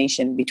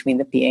coordination between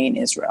the PA and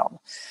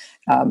Israel,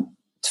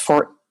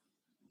 for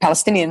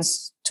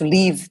Palestinians to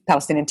leave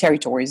Palestinian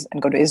territories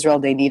and go to Israel,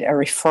 they need a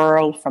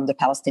referral from the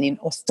Palestinian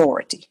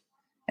Authority,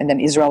 and then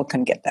Israel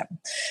can get them.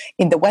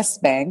 In the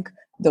West Bank,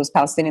 those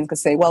Palestinians can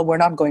say, well, we're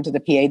not going to the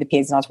PA. The PA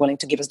is not willing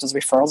to give us those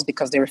referrals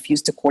because they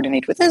refuse to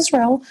coordinate with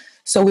Israel.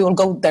 So we will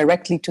go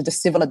directly to the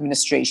civil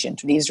administration,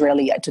 to the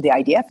Israeli, to the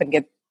IDF, and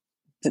get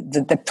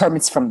the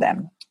permits from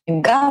them.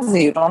 In Gaza,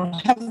 you don't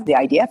have the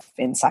IDF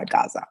inside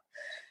Gaza.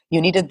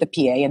 You needed the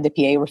PA, and the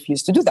PA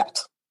refused to do that.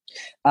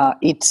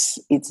 It's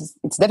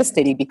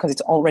devastating because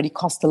it's already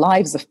cost the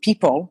lives of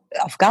people,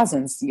 of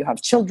Gazans. You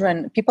have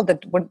children, people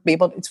that wouldn't be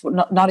able, it's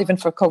not even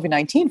for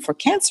COVID-19, for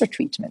cancer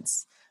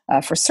treatments,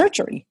 for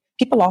surgery.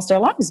 People lost their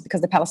lives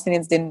because the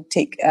Palestinians didn't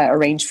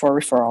arrange for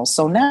referrals.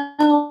 So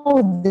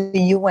now the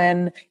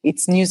UN,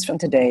 it's news from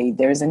today,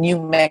 there's a new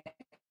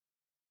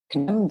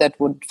mechanism that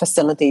would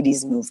facilitate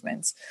these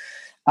movements.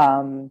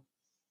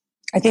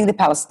 I think the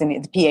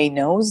PA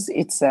knows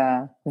it's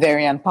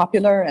very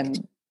unpopular,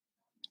 and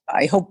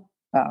I hope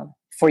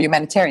for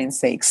humanitarian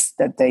sakes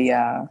that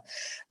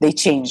they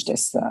change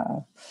this,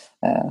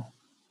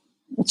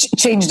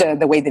 change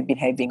the way they're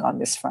behaving on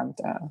this front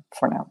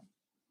for now.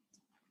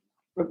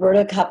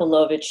 Roberta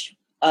Kapelovich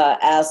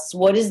asks,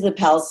 what is the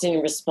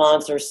Palestinian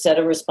response or set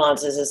of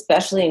responses,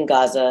 especially in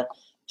Gaza,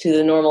 to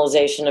the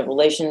normalization of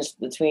relations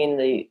between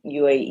the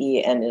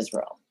UAE and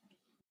Israel?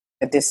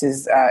 This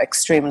is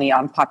extremely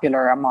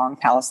unpopular among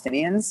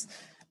Palestinians.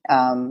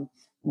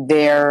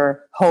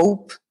 Their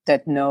hope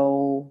that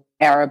no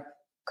Arab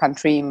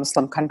country,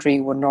 Muslim country,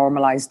 would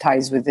normalize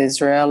ties with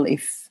Israel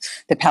if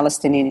the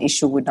Palestinian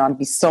issue would not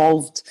be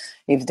solved,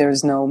 if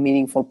there's no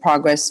meaningful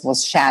progress,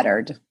 was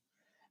shattered.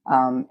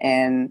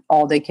 And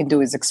all they can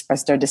do is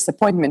express their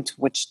disappointment,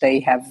 which they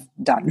have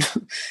done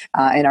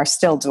and are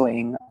still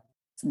doing.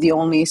 The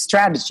only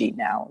strategy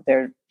now,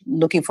 they're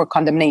looking for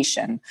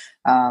condemnation,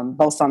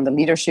 both on the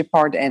leadership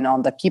part and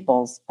on the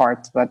people's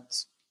part.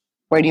 But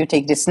where do you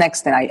take this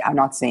next? And I'm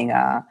not seeing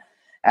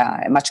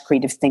much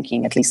creative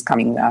thinking, at least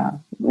coming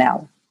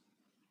now.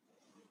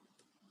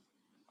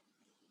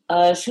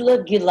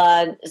 Shula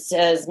Gilad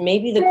says,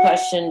 maybe the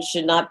question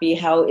should not be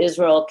how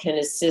Israel can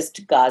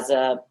assist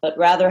Gaza, but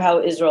rather how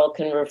Israel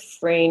can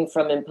refrain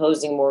from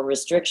imposing more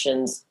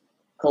restrictions,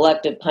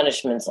 collective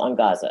punishments on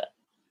Gaza.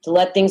 To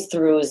let things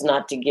through is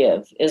not to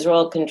give.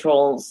 Israel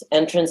controls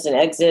entrance and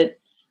exit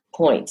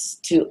points.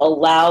 To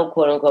allow,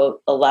 quote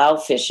unquote, allow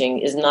fishing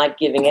is not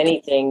giving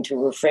anything.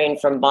 To refrain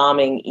from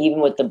bombing,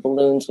 even with the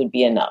balloons, would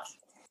be enough.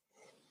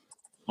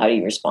 How do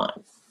you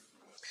respond?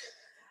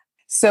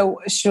 So,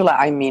 Shula,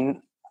 I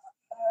mean,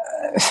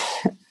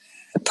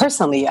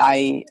 personally,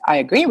 I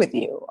agree with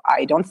you.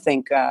 I don't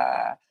think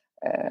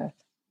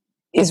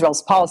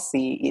Israel's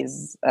policy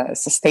is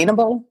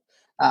sustainable.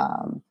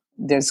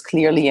 There's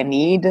clearly a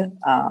need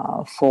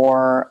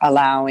for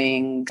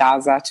allowing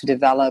Gaza to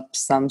develop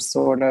some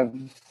sort of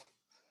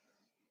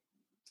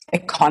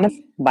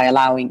economy by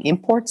allowing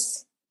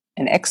imports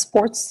and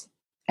exports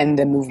and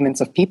the movements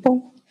of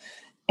people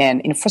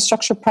and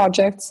infrastructure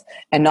projects,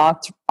 and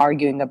not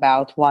arguing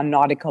about one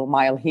nautical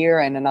mile here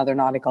and another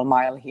nautical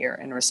mile here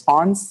in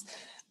response.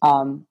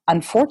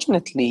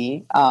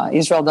 Unfortunately,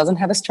 Israel doesn't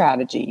have a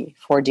strategy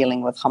for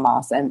dealing with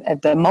Hamas. And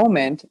at the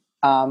moment,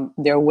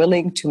 they're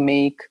willing to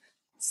make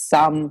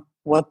some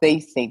what they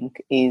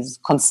think is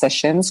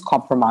concessions,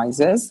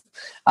 compromises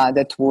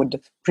that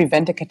would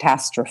prevent a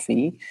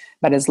catastrophe.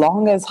 But as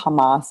long as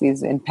Hamas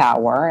is in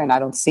power, and I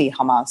don't see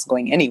Hamas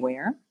going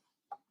anywhere,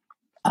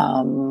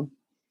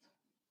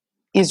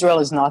 Israel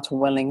is not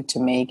willing to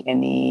make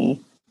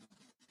any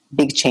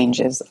big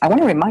changes. I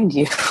want to remind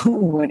you,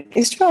 when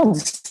Israel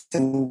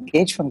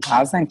disengaged from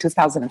Gaza in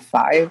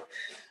 2005,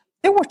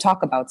 there were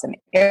talk about an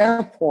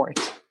airport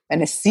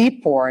and a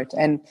seaport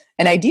and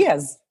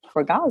ideas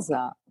for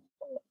Gaza.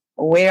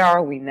 Where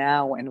are we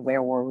now and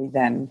where were we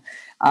then?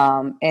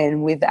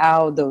 And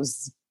without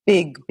those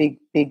big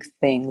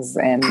things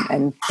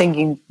and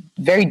thinking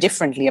very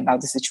differently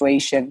about the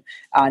situation,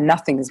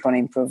 nothing is going to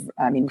improve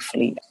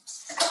meaningfully.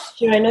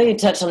 Sure, I know you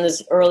touched on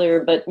this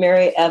earlier, but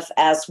Mary F.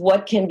 asks,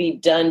 what can be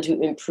done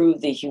to improve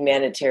the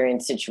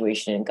humanitarian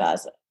situation in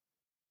Gaza?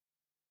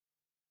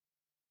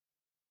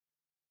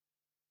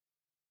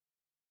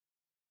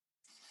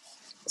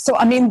 So,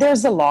 I mean,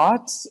 there's a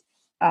lot.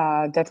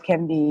 that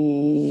can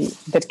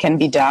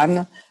be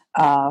done.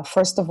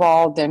 First of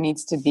all, there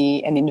needs to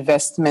be an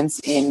investment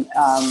in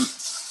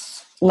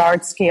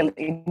large-scale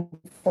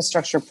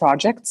infrastructure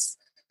projects.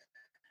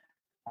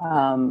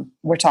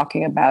 We're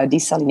talking about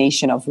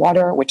desalination of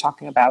water. We're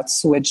talking about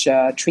sewage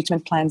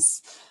treatment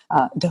plants.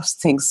 Those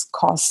things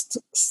cost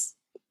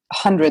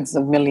hundreds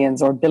of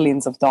millions or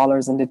billions of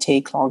dollars, and they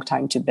take a long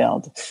time to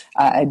build.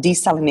 A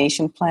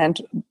desalination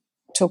plant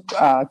took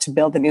to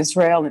build in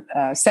Israel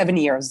 7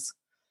 years.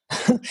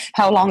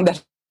 How long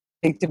that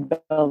take to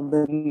build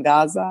in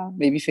Gaza?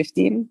 Maybe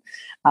 15.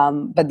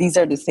 But these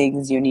are the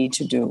things you need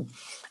to do.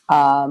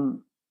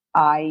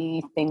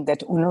 I think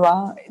that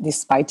UNRWA,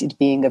 despite it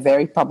being a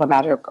very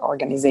problematic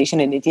organization,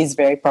 and it is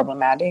very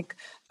problematic,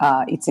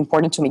 it's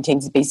important to maintain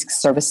these basic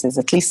services.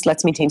 At least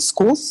let's maintain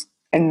schools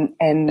and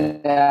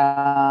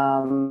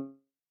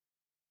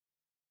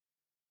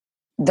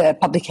the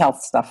public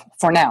health stuff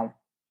for now.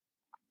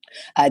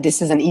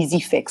 This is an easy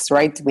fix,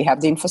 right? We have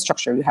the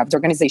infrastructure, you have the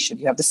organization,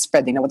 you have the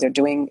spread, they know what they're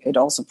doing. It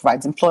also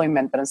provides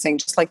employment. But I'm saying,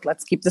 just like,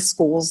 let's keep the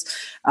schools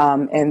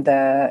and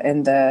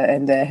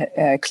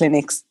the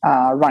clinics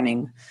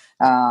running.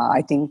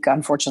 I think,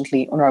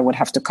 unfortunately, UNRWA would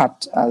have to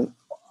cut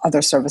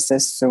other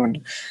services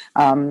soon.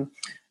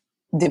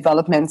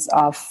 Developments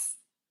of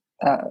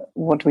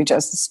what we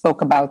just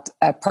spoke about,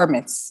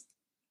 permits.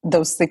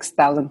 Those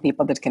 6,000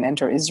 people that can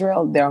enter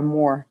Israel, there are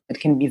more that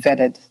can be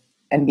vetted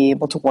and be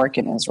able to work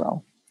in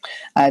Israel.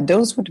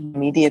 Those would be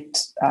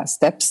immediate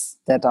steps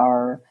that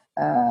are,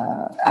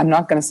 I'm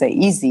not going to say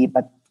easy,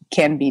 but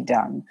can be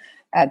done.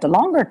 At the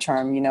longer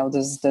term,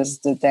 there's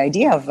the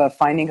idea of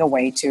finding a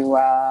way to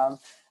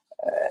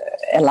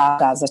allow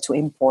Gaza to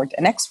import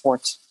and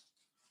export.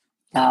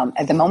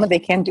 At the moment, they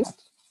can't do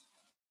it.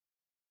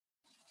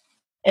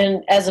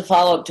 And as a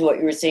follow-up to what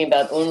you were saying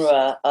about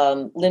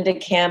UNRWA, Linda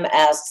Cam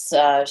asks,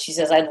 she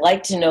says, I'd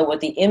like to know what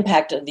the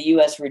impact of the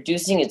U.S.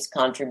 reducing its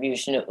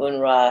contribution to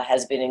UNRWA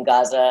has been in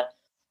Gaza,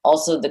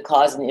 also the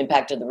cause and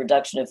impact of the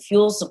reduction of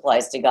fuel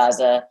supplies to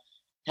Gaza.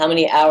 How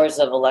many hours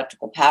of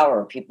electrical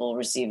power are people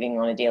receiving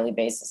on a daily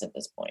basis at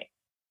this point?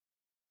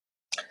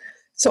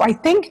 So I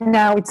think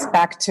now it's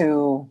back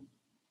to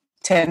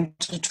 10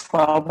 to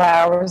 12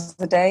 hours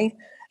a day.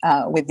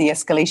 With the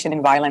escalation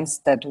in violence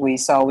that we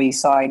saw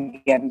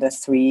again the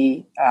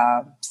 3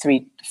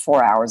 to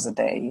 4 hours a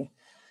day.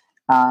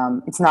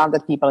 It's not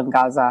that people in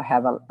Gaza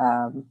have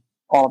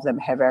all of them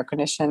have air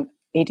conditioning.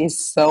 It is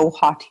so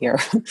hot here.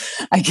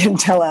 I can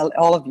tell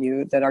all of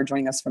you that are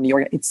joining us from New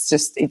York.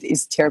 It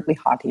is terribly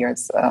hot here.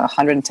 It's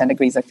 110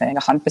 degrees, I think,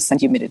 100%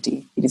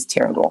 humidity. It is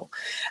terrible.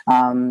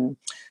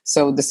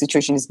 So the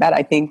situation is bad.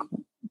 I think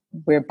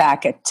we're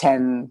back at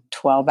 10,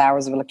 12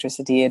 hours of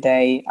electricity a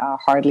day,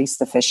 hardly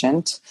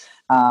sufficient.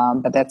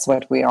 But that's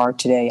what we are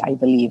today, I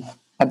believe.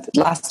 But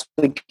last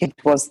week, it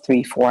was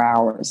 3, 4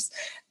 hours.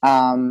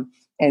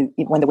 And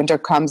when the winter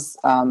comes,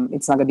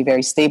 it's not going to be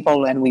very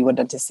stable, and we would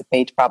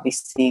anticipate probably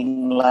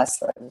seeing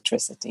less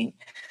electricity.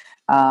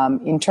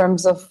 In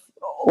terms of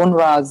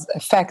UNRWA's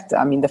effect,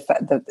 I mean, the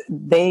fact that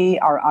they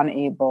are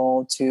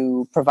unable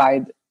to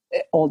provide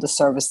all the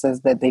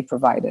services that they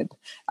provided.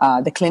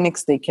 The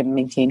clinics they can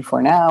maintain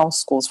for now,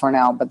 schools for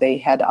now, but they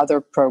had other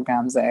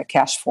programs,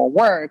 Cash for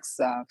Works.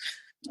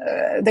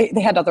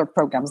 They had other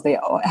programs. They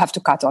have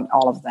to cut on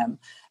all of them.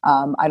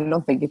 I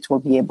don't think it will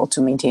be able to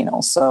maintain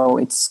also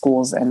its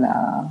schools and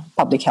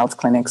public health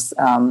clinics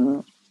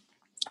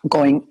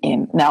going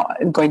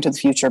to the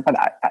future. But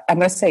I'm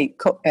going to say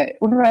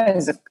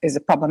UNRWA is a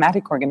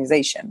problematic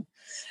organization.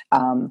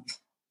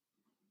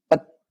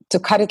 But to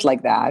cut it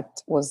like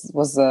that was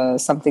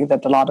something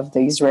that a lot of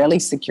the Israeli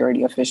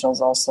security officials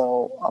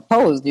also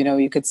opposed.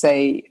 You could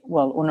say,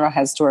 well, UNRWA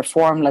has to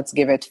reform. Let's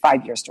give it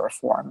 5 years to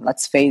reform.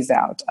 Let's phase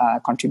out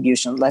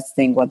contribution. Let's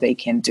think what they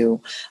can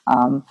do.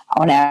 On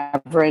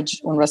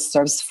average, UNRWA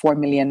serves 4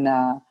 million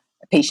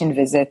patient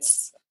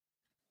visits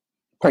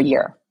per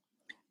year.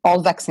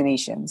 All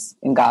vaccinations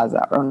in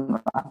Gaza are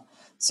UNRWA.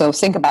 So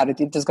think about it.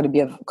 If there's going to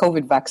be a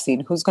COVID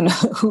vaccine, who's going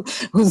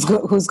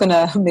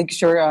to make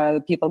sure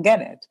people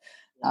get it?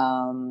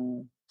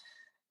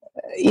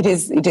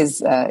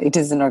 It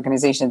is an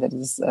organization that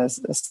is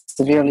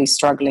severely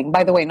struggling.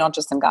 By the way, not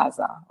just in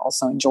Gaza,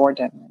 also in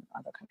Jordan and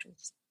other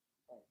countries.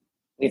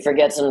 We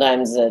forget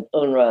sometimes that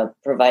UNRWA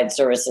provides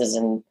services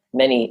in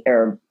many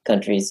Arab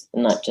countries,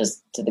 not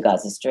just to the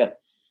Gaza Strip.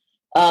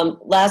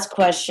 Last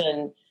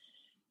question: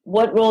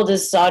 what role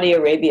does Saudi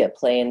Arabia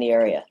play in the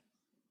area?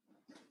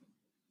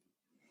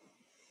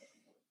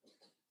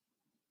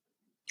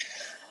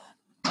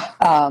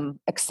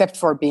 Except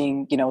for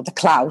being, the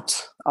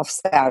clout of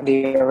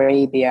Saudi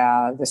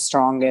Arabia, the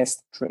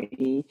strongest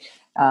country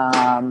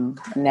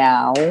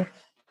now.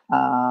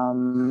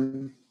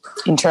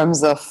 In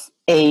terms of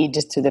aid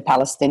to the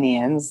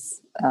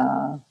Palestinians,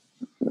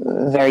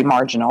 very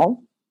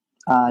marginal.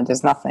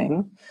 There's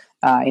nothing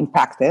in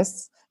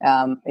practice.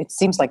 It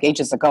seems like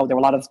ages ago there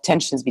were a lot of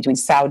tensions between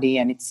Saudi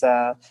and its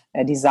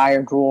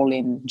desired role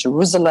in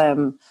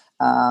Jerusalem,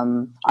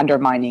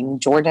 undermining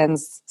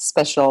Jordan's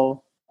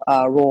special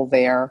role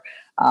there.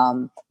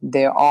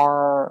 There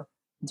are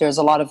there's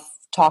a lot of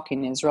talk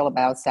in Israel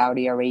about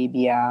Saudi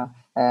Arabia.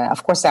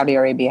 Of course, Saudi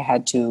Arabia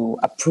had to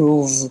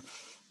approve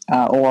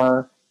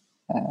or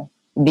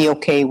be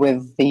okay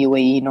with the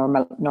UAE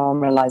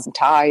normalizing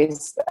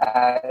ties.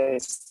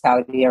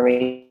 Saudi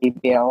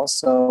Arabia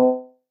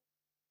also,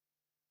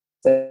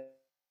 the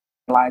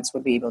airlines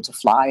would be able to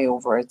fly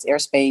over its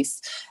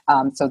airspace.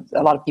 So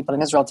a lot of people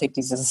in Israel take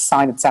these as a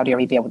sign that Saudi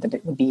Arabia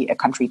would be a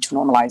country to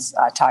normalize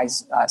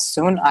ties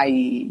soon.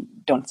 I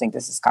don't think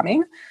this is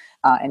coming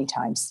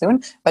anytime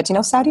soon. But,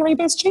 Saudi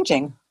Arabia is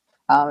changing.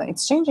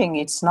 It's changing.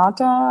 It's not...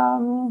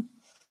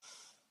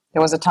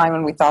 There was a time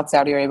when we thought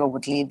Saudi Arabia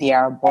would lead the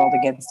Arab world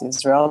against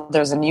Israel.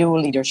 There's a new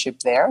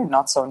leadership there,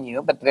 not so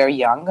new, but very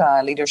young,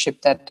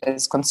 leadership that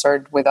is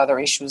concerned with other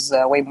issues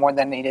way more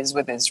than it is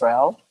with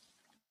Israel.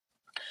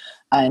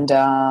 And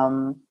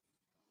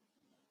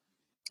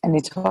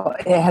it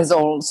has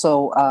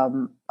also,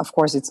 of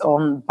course, its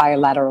own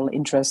bilateral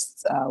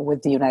interests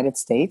with the United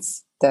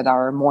States that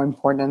are more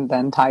important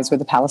than ties with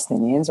the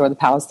Palestinians or the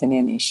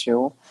Palestinian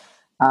issue.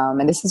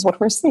 And this is what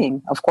we're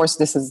seeing. Of course,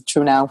 this is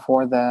true now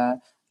for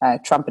the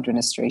Trump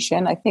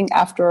administration. I think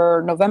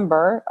after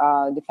November,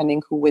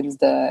 depending who wins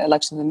the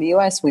elections in the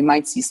U.S., we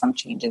might see some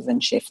changes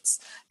and shifts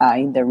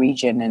in the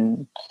region.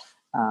 And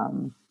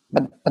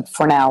but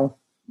for now,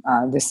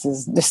 this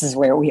is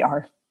where we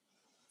are.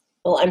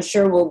 Well, I'm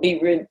sure we'll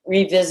be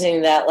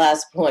revisiting that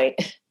last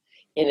point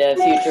in a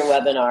future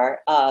webinar.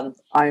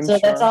 So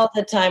that's all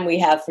the time we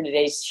have for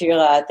today.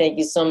 Shira, thank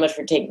you so much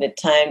for taking the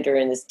time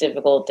during this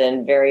difficult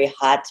and very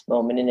hot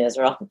moment in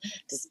Israel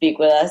to speak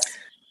with us.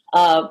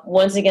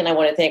 Once again, I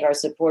want to thank our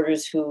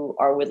supporters who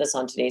are with us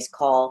on today's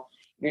call.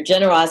 Your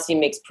generosity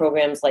makes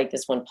programs like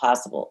this one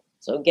possible.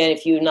 So again,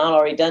 if you've not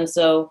already done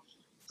so,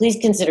 please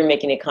consider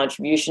making a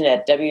contribution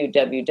at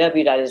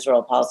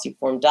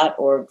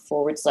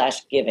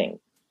www.israelpolicyforum.org/giving.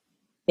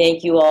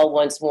 Thank you all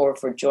once more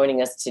for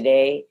joining us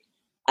today.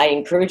 I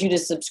encourage you to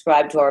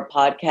subscribe to our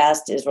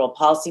podcast, Israel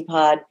Policy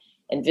Pod,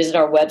 and visit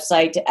our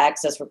website to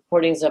access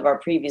recordings of our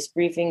previous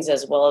briefings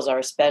as well as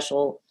our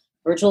special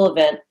virtual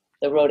event,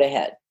 The Road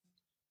Ahead.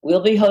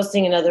 We'll be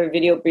hosting another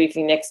video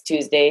briefing next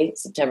Tuesday,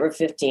 September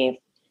 15th,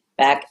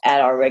 back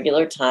at our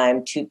regular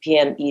time, 2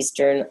 p.m.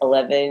 Eastern,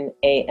 11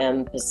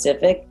 a.m.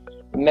 Pacific.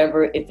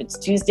 Remember, if it's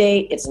Tuesday,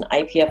 it's an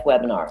IPF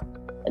webinar.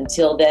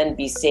 Until then,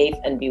 be safe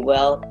and be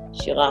well.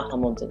 Shira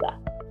Hamon Toda.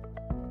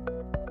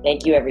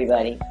 Thank you,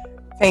 everybody.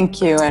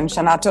 Thank you, and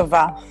Shana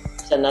Tova.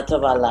 Shana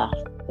Tova lah.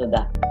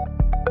 Toda.